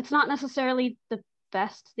it's not necessarily the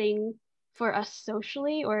best thing for us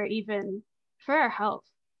socially or even for our health.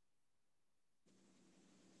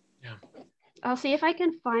 Yeah. I'll see if I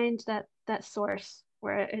can find that source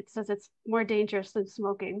where it says it's more dangerous than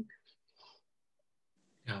smoking.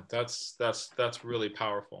 Yeah, that's really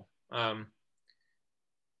powerful.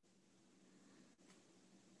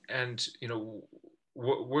 And you know,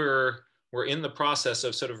 we're in the process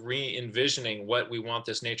of sort of re-envisioning what we want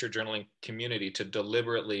this nature journaling community to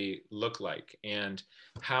deliberately look like, and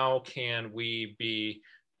how can we be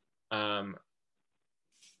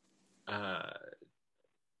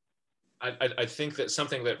I think that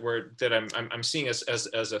something that I'm seeing as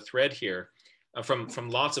a thread here from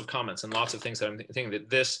lots of comments and lots of things that I'm thinking that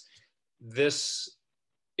this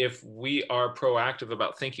if we are proactive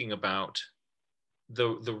about thinking about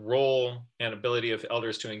the role and ability of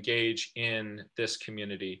elders to engage in this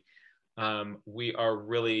community, we are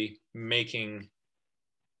really making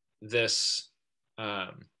this,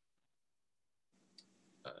 our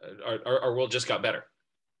world just got better.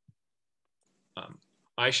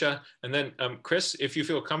 Aisha, and then Chris, if you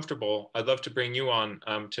feel comfortable, I'd love to bring you on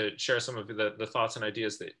to share some of the thoughts and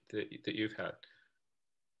ideas that you've had.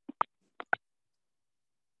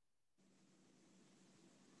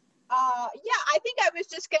 Yeah, I think I was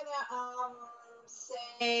just gonna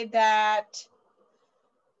say that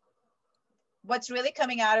what's really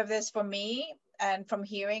coming out of this for me, and from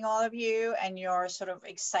hearing all of you and your sort of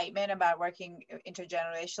excitement about working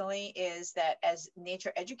intergenerationally, is that as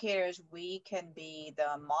nature educators, we can be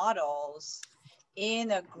the models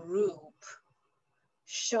in a group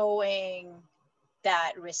showing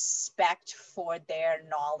that respect for their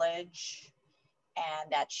knowledge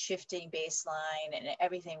and that shifting baseline and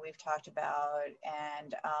everything we've talked about.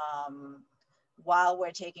 And while we're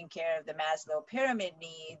taking care of the Maslow pyramid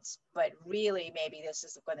needs, but really maybe this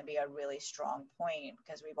is going to be a really strong point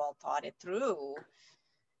because we've all thought it through,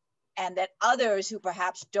 and that others who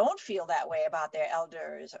perhaps don't feel that way about their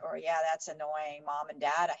elders, or yeah, that's annoying, mom and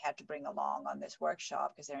dad I had to bring along on this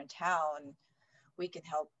workshop because they're in town, we can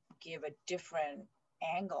help give a different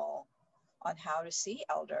angle on how to see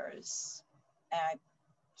elders. And I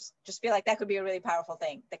just feel like that could be a really powerful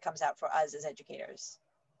thing that comes out for us as educators.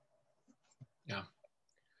 Yeah.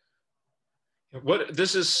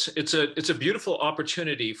 It's a beautiful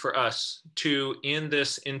opportunity for us to, in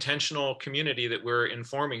this intentional community that we're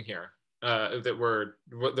informing here, that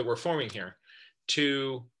we're forming here,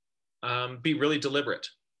 to be really deliberate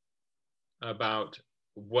about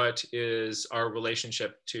what is our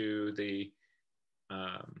relationship to the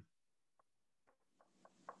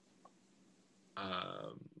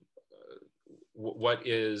what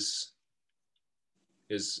is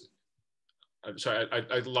I'm sorry,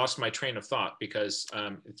 I lost my train of thought because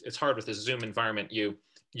it's hard with this Zoom environment.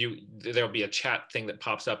 There'll be a chat thing that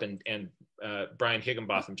pops up, and Brian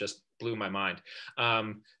Higginbotham just blew my mind.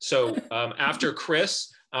 So after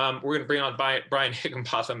Chris, we're going to bring on Brian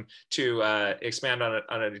Higginbotham to expand on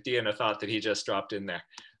an idea and a thought that he just dropped in there.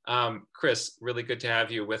 Chris, really good to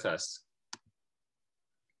have you with us.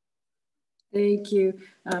 Thank you.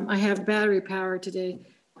 I have battery power today.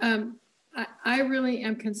 I really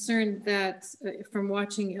am concerned that from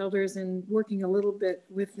watching elders and working a little bit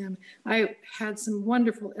with them, I had some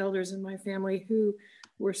wonderful elders in my family who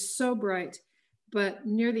were so bright, but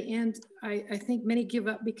near the end, I think many give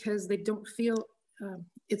up because they don't feel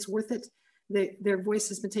it's worth it. Their voice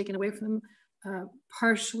has been taken away from them,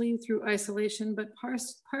 partially through isolation, but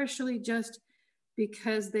partially just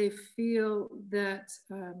because they feel that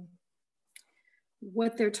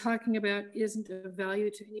what they're talking about isn't of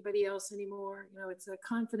value to anybody else anymore. You know, it's a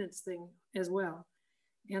confidence thing as well.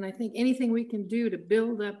 And I think anything we can do to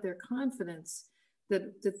build up their confidence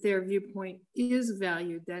that their viewpoint is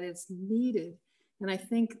valued, that it's needed. And I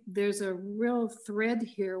think there's a real thread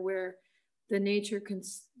here where the nature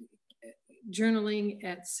journaling,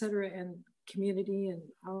 et cetera, and community and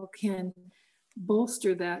all can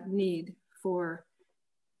bolster that need for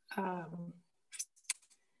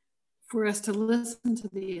us to listen to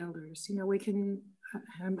the elders. You know, we can,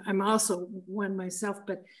 I'm also one myself,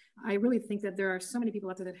 but I really think that there are so many people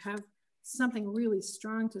out there that have something really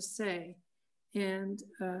strong to say. And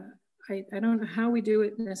I don't know how we do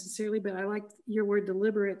it necessarily, but I like your word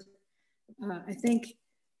deliberate. I think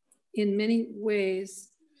in many ways,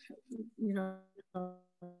 you know,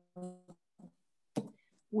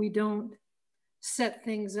 we don't set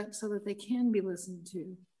things up so that they can be listened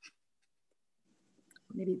to.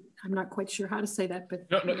 Maybe I'm not quite sure how to say that, but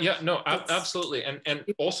absolutely, and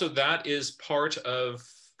also that is part of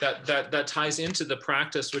that ties into the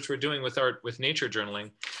practice which we're doing with nature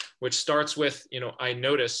journaling, which starts with, you know, I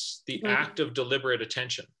notice the act of deliberate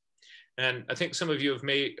attention, and I think some of you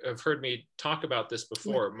have heard me talk about this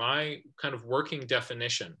before. My kind of working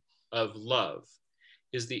definition of love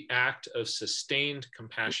is the act of sustained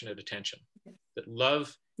compassionate attention. That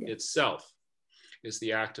love itself is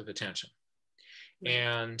the act of attention.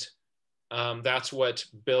 And that's what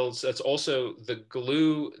builds, that's also the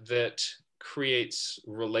glue that creates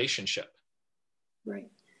relationship. Right.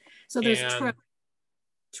 So there's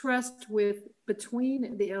trust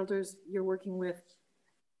between the elders you're working with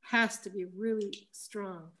has to be really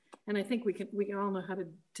strong. And I think we can all know how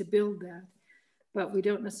to build that, but we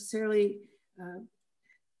don't necessarily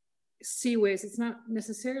see ways. It's not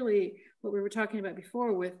necessarily what we were talking about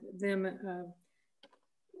before with them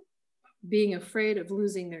being afraid of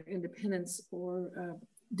losing their independence or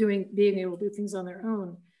being able to do things on their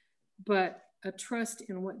own, but a trust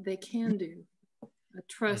in what they can do, a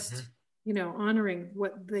trust, you know, honoring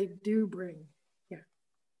what they do bring. Yeah.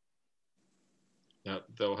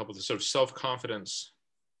 They'll help with the sort of self-confidence,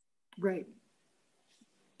 right,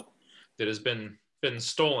 that has been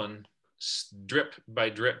stolen drip by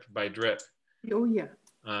drip by drip. Oh yeah.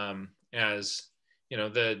 As you know,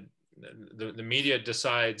 the media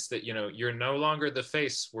decides that, you know, you're no longer the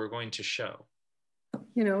face we're going to show.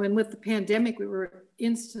 You know, and with the pandemic, we were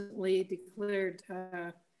instantly declared,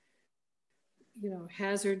 you know,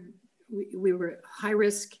 hazard. We were high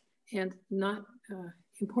risk and not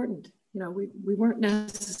important. You know, we weren't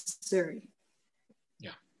necessary.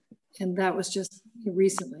 Yeah. And that was just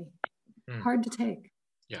recently hard to take.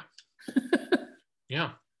 Yeah.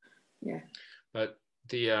 Yeah. Yeah. But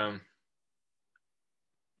the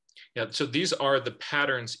yeah, so these are the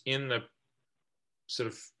patterns in the sort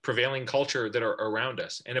of prevailing culture that are around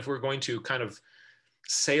us. And if we're going to kind of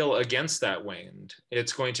sail against that wind,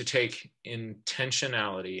 it's going to take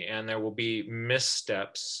intentionality, and there will be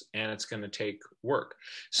missteps, and it's going to take work.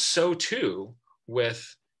 So too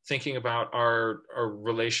with thinking about our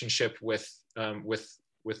relationship with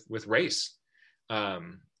race,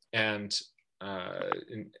 and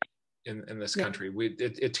in this country,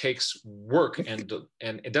 it takes work, and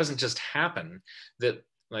it doesn't just happen that,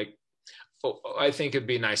 like, oh, I think it'd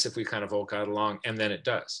be nice if we kind of all got along, and then it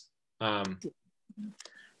does.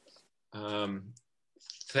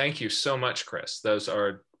 Thank you so much, Chris. Those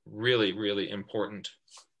are really, really important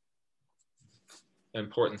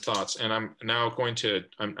thoughts. And I'm now going to,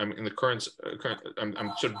 I'm in the current,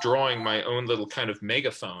 I'm sort of drawing my own little kind of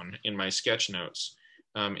megaphone in my sketch notes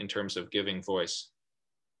in terms of giving voice.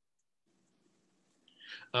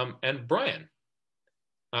 And Brian,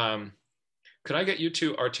 could I get you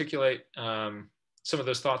to articulate some of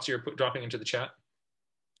those thoughts you're dropping into the chat?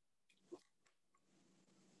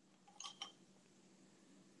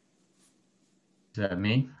 Is that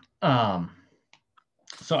me?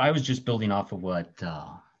 So I was just building off of what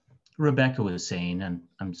Rebecca was saying, and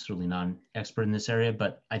I'm certainly not an expert in this area,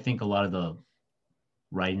 but I think a lot of the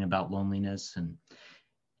writing about loneliness and,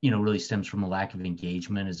 you know, really stems from a lack of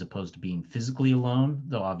engagement as opposed to being physically alone,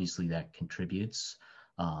 though obviously that contributes.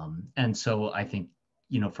 And so I think,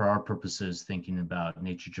 you know, for our purposes, thinking about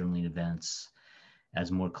nature journaling events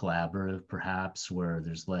as more collaborative, perhaps, where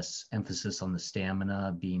there's less emphasis on the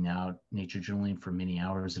stamina, being out nature journaling for many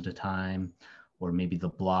hours at a time, or maybe the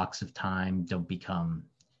blocks of time don't become,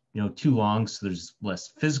 you know, too long, so there's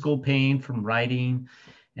less physical pain from writing,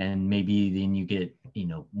 and maybe then you get, you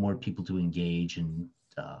know, more people to engage and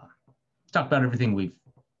talk about everything we've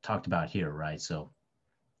talked about here, right? So,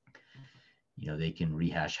 you know, they can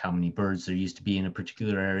rehash how many birds there used to be in a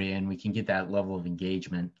particular area, and we can get that level of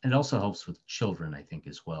engagement. It also helps with children, I think,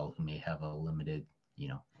 as well, who may have a limited, you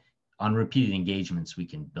know, on repeated engagements, we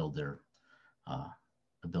can build their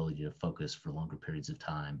ability to focus for longer periods of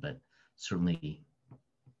time. But certainly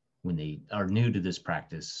when they are new to this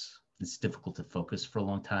practice, it's difficult to focus for a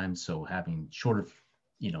long time. So having shorter,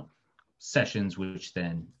 you know, sessions, which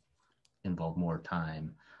then involve more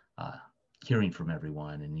time, hearing from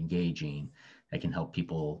everyone and engaging, that can help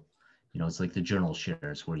people, you know, it's like the journal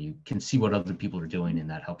shares where you can see what other people are doing, and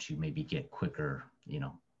that helps you maybe get quicker, you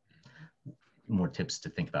know, more tips to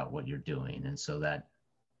think about what you're doing. And so that,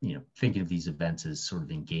 you know, thinking of these events as sort of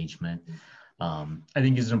engagement, I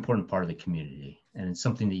think is an important part of the community. And it's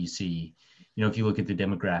something that you see, you know, if you look at the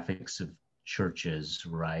demographics of churches,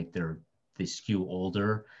 right, they skew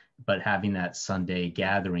older, but having that Sunday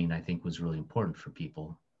gathering, I think, was really important for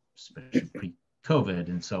people, especially pre-COVID.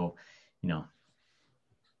 And so, you know,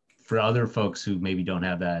 for other folks who maybe don't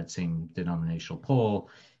have that same denominational pull,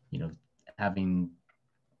 you know, having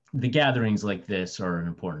the gatherings like this are an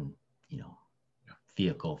important, you know,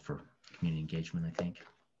 vehicle for community engagement, I think.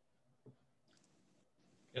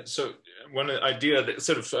 And so one idea that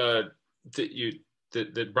sort of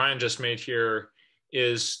that Brian just made here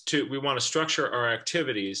is we want to structure our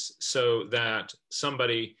activities so that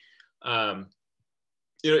somebody, you know,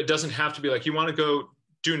 it doesn't have to be like, you want to go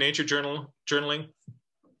do nature journaling,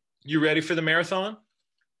 you ready for the marathon?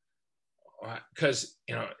 Because,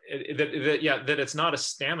 you know, that it's not a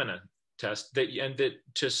stamina test, and that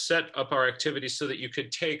to set up our activities so that you could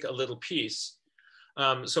take a little piece.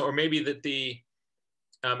 Or maybe that the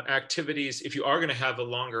activities, if you are going to have a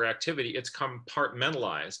longer activity, it's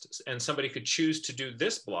compartmentalized, and somebody could choose to do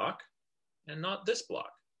this block and not this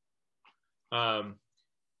block.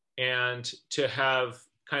 And to have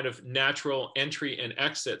kind of natural entry and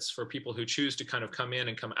exits for people who choose to kind of come in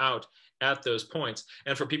and come out at those points.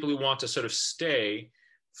 And for people who want to sort of stay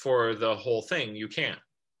for the whole thing, you can.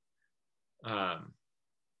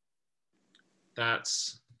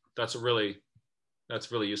 That's really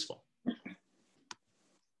useful.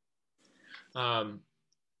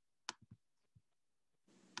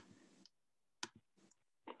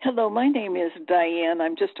 Hello, my name is Diane.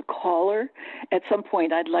 I'm just a caller. At some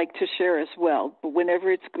point, I'd like to share as well, but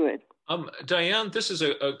whenever it's good. Diane, this is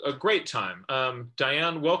a great time.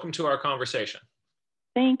 Diane, welcome to our conversation.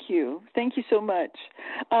 Thank you. Thank you so much.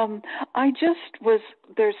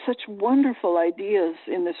 There's such wonderful ideas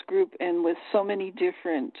in this group and with so many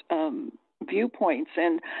different viewpoints.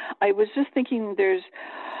 And I was just thinking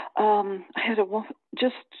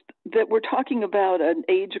that we're talking about an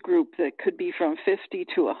age group that could be from 50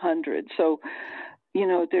 to 100. So,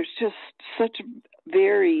 there's just such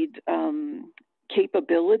varied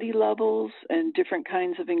capability levels and different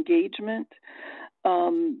kinds of engagement.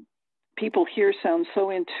 People here sound so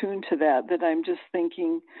in tune to that I'm just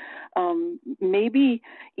thinking maybe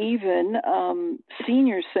even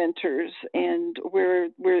senior centers and where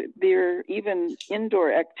there are even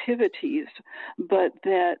indoor activities, but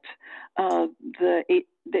that the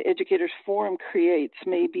Educators Forum creates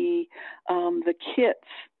maybe the kits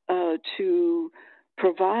to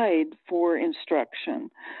provide for instruction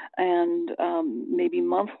and maybe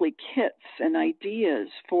monthly kits and ideas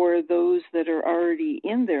for those that are already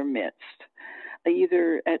in their midst,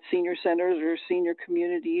 either at senior centers or senior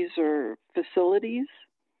communities or facilities,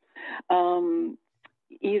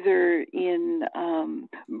 either in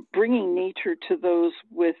bringing nature to those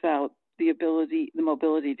without the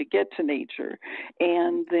mobility to get to nature,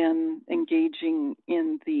 and then engaging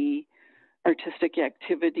in the artistic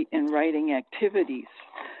activity and writing activities.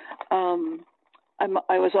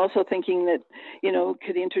 I was also thinking that,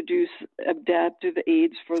 could introduce adaptive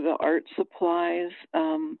aids for the art supplies.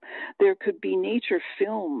 There could be nature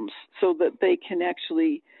films so that they can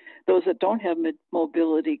actually, those that don't have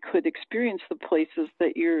mobility could experience the places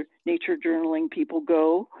that your nature journaling people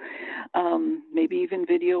go. Maybe even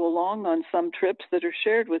video along on some trips that are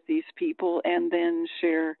shared with these people, and then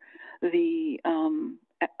share the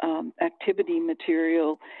activity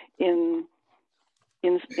material in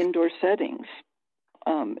indoor settings,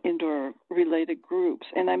 indoor related groups.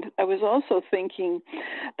 And I was also thinking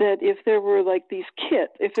that if there were like these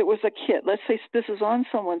if it was a kit, let's say this is on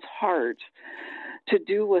someone's heart to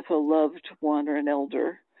do with a loved one or an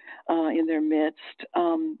elder in their midst,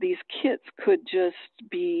 these kits could just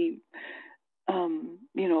be,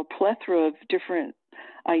 a plethora of different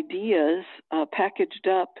ideas packaged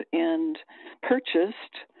up and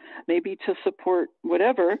purchased, maybe to support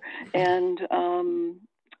whatever, and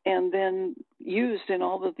then used in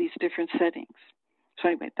all of these different settings. So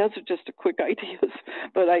anyway, those are just a quick ideas,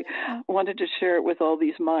 but I wanted to share it with all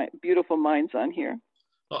these beautiful minds on here.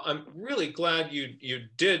 Well, I'm really glad you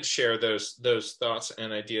did share those thoughts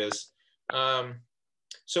and ideas.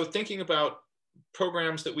 So thinking about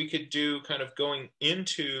programs that we could do kind of going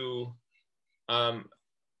into, for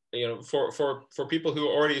people who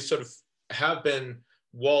already sort of have been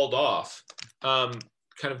walled off, kind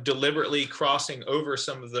of deliberately crossing over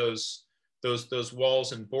some of those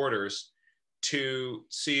walls and borders to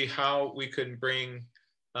see how we can bring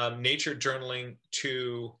nature journaling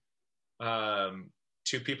to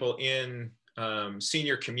people in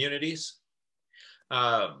senior communities.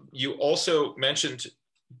 You also mentioned,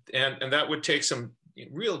 and that would take some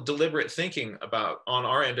real deliberate thinking about on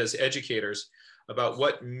our end as educators about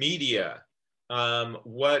what media,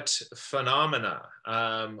 what phenomena,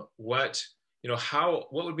 what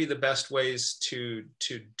would be the best ways to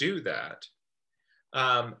do that,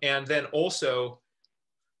 and then also,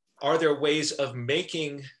 are there ways of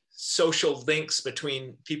making social links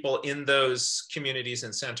between people in those communities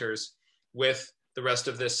and centers with the rest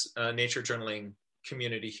of this nature journaling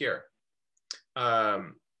community here?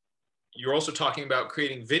 You're also talking about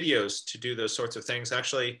creating videos to do those sorts of things.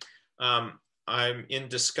 Actually, I'm in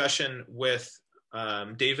discussion with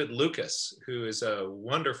David Lucas, who is a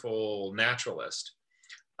wonderful naturalist,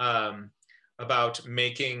 about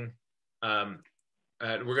making, we're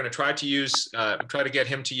going to try to get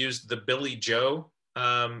him to use the Billy Joe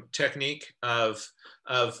technique of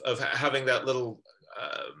having that little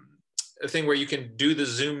thing where you can do the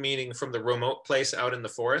Zoom meeting from the remote place out in the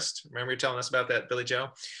forest. Remember you telling us about that, Billy Joe?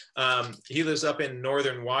 He lives up in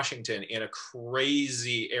northern Washington in a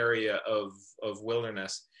crazy area of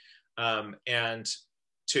wilderness, and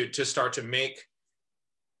to start to make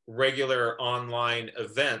regular online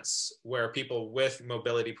events where people with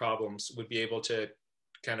mobility problems would be able to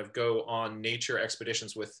kind of go on nature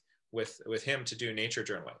expeditions with him to do nature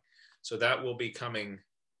journaling. So that will be coming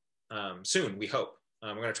soon, we hope.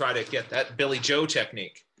 We're going to try to get that Billy Joe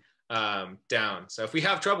technique down. So if we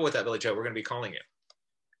have trouble with that, Billy Joe, we're going to be calling you.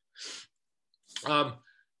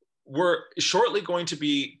 We're shortly going to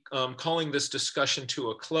be calling this discussion to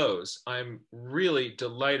a close. I'm really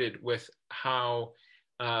delighted with how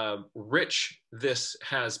rich this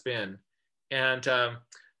has been. And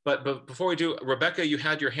but before we do, Rebecca, you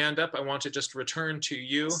had your hand up. I want to just return to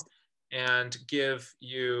you and give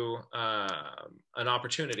you an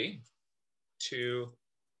opportunity to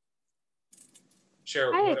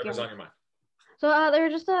share whatever's on your mind. So there were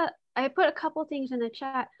just I put a couple things in the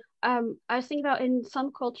chat. I was thinking about, in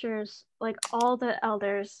some cultures, like all the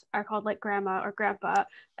elders are called like grandma or grandpa,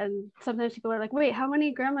 and sometimes people are like, wait, how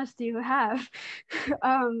many grandmas do you have?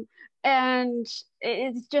 And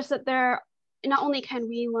it's just that not only can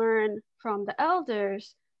we learn from the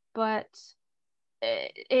elders, but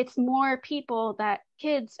it's more people that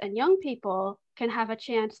kids and young people can have a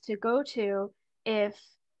chance to go to if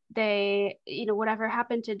they, whatever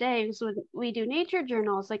happened today. So when we do nature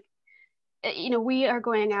journals, like, we are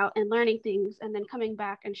going out and learning things and then coming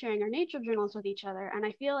back and sharing our nature journals with each other. And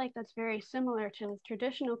I feel like that's very similar to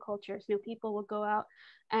traditional cultures. People will go out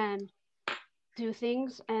and do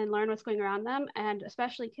things and learn what's going around them, and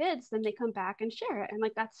especially kids, then they come back and share it. And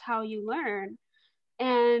like, that's how you learn.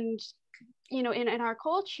 And, in our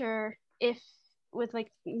culture, if with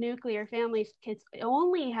like nuclear families, kids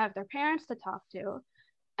only have their parents to talk to.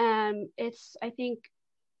 It's, I think,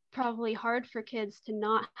 probably hard for kids to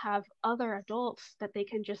not have other adults that they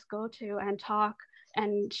can just go to and talk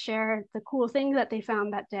and share the cool thing that they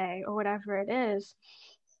found that day or whatever it is.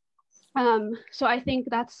 So I think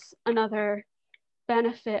that's another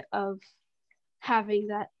benefit of having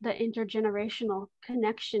the intergenerational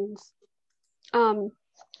connections.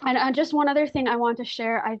 And just one other thing I want to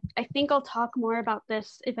share, I think I'll talk more about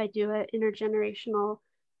this if I do an intergenerational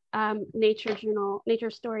nature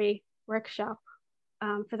story workshop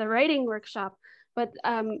for the writing workshop. But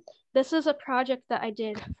this is a project that I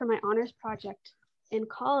did for my honors project in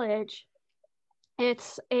college.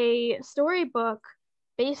 It's a storybook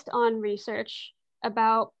based on research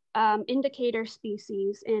about indicator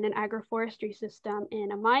species in an agroforestry system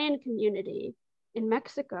in a Mayan community in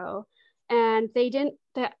Mexico. And this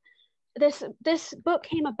book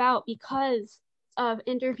came about because of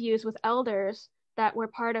interviews with elders that were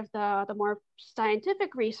part of the more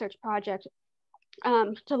scientific research project,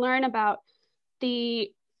 to learn about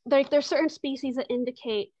there's certain species that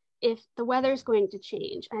indicate if the weather's going to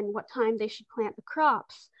change and what time they should plant the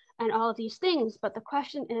crops and all of these things. But the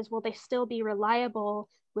question is, will they still be reliable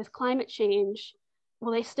with climate change?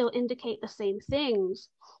 Will they still indicate the same things?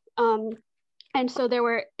 And so there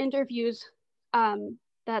were interviews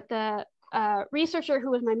that the researcher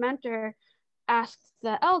who was my mentor asked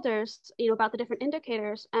the elders, about the different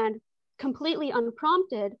indicators, and completely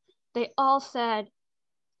unprompted, they all said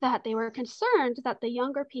that they were concerned that the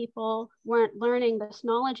younger people weren't learning this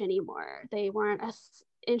knowledge anymore. They weren't as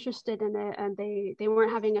interested in it, and they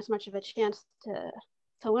weren't having as much of a chance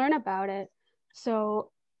to learn about it.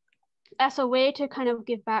 So as a way to kind of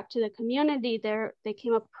give back to the community, they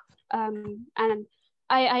came up, and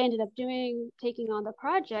I ended up taking on the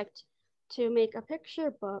project to make a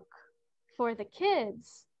picture book for the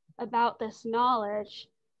kids about this knowledge.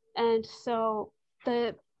 And so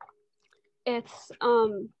it's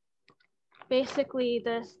basically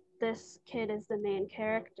this kid is the main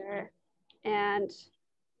character, and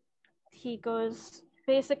he goes,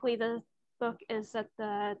 basically the book is that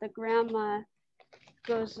the grandma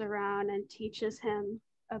goes around and teaches him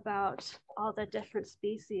about all the different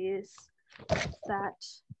species that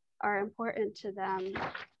are important to them.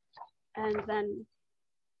 And then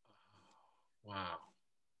wow.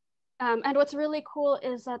 And what's really cool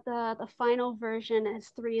is that the final version is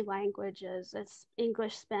 3 languages. It's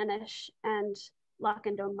English, Spanish, and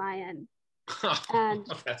Lacandon Mayan. And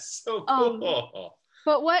that's so cool.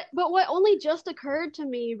 But what only just occurred to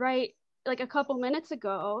me, right, like a couple minutes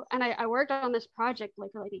ago, and I worked on this project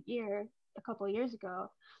like for like a couple of years ago.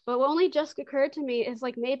 But what only just occurred to me is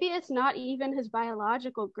like, maybe it's not even his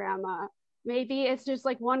biological grandma. Maybe it's just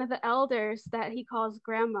like one of the elders that he calls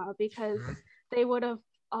grandma, because they would have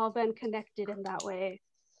all been connected in that way.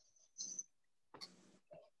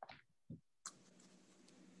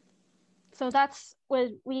 So that's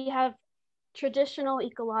when we have traditional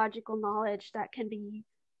ecological knowledge that can be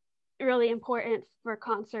really important for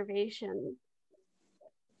conservation,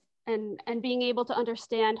 and being able to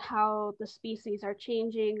understand how the species are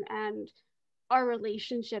changing and our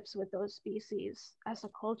relationships with those species as a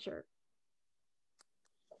culture.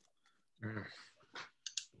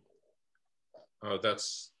 Oh,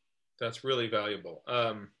 that's really valuable.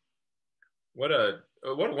 What a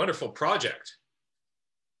wonderful project.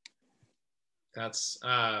 That's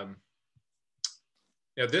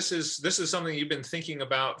this is something you've been thinking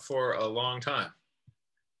about for a long time.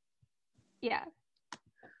 Yeah.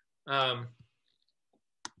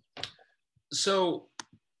 So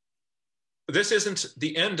this isn't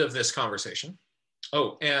the end of this conversation.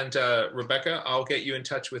 Oh, and Rebecca, I'll get you in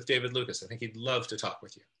touch with David Lucas. I think he'd love to talk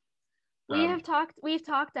with you. We've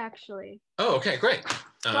talked actually. Oh, okay, great.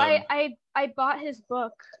 So I bought his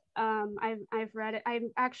book. I've read it. I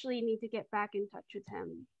actually need to get back in touch with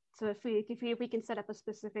him. So if we can set up a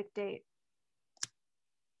specific date.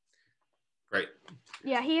 Great.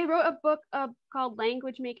 Yeah, he wrote a book called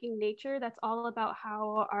Language Making Nature. That's all about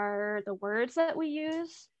how the words that we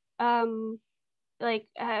use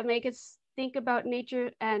make us think about nature,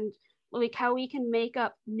 and like how we can make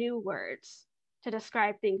up new words to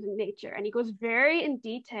describe things in nature. And he goes very in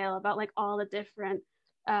detail about like all the different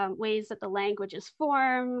ways that the language is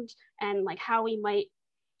formed, and like how we might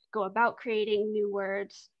go about creating new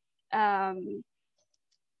words,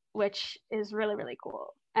 which is really, really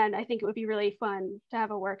cool. And I think it would be really fun to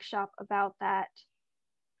have a workshop about that.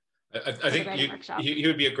 I think he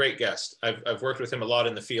would be a great guest. I've worked with him a lot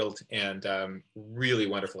in the field, and really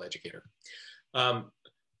wonderful educator.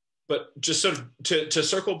 But just sort of to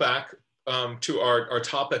circle back to our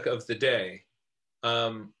topic of the day,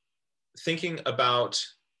 thinking about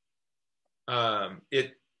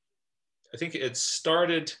it, I think it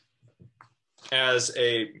started as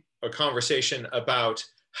a conversation about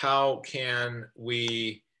how can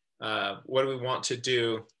we, what do we want to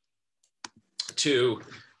do to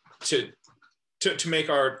make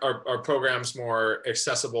our programs more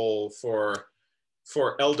accessible for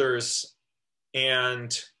elders,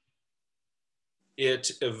 and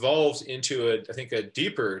it evolved into I think a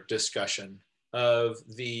deeper discussion of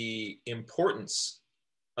the importance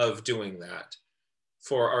of doing that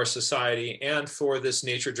for our society and for this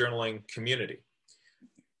nature journaling community.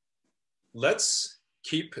 Let's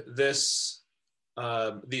keep this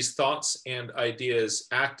these thoughts and ideas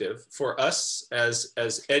active for us as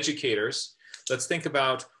educators. Let's think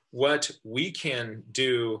about what we can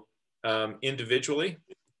do individually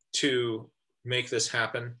to make this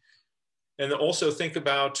happen, and also think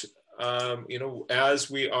about as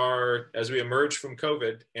we emerge from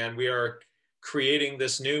COVID and we are creating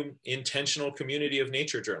this new intentional community of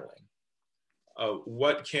nature journaling.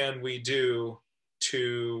 What can we do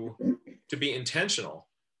to be intentional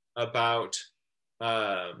about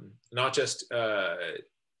not just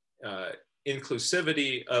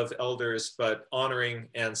inclusivity of elders, but honoring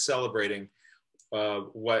and celebrating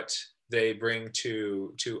what they bring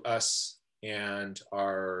to us and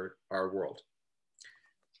our world.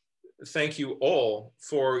 Thank you all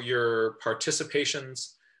for your participation,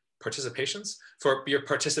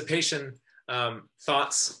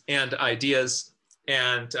 thoughts and ideas,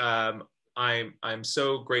 and I'm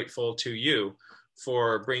so grateful to you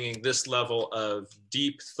for bringing this level of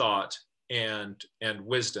deep thought and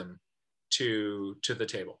wisdom to the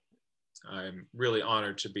table. I'm really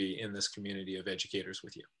honored to be in this community of educators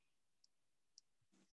with you.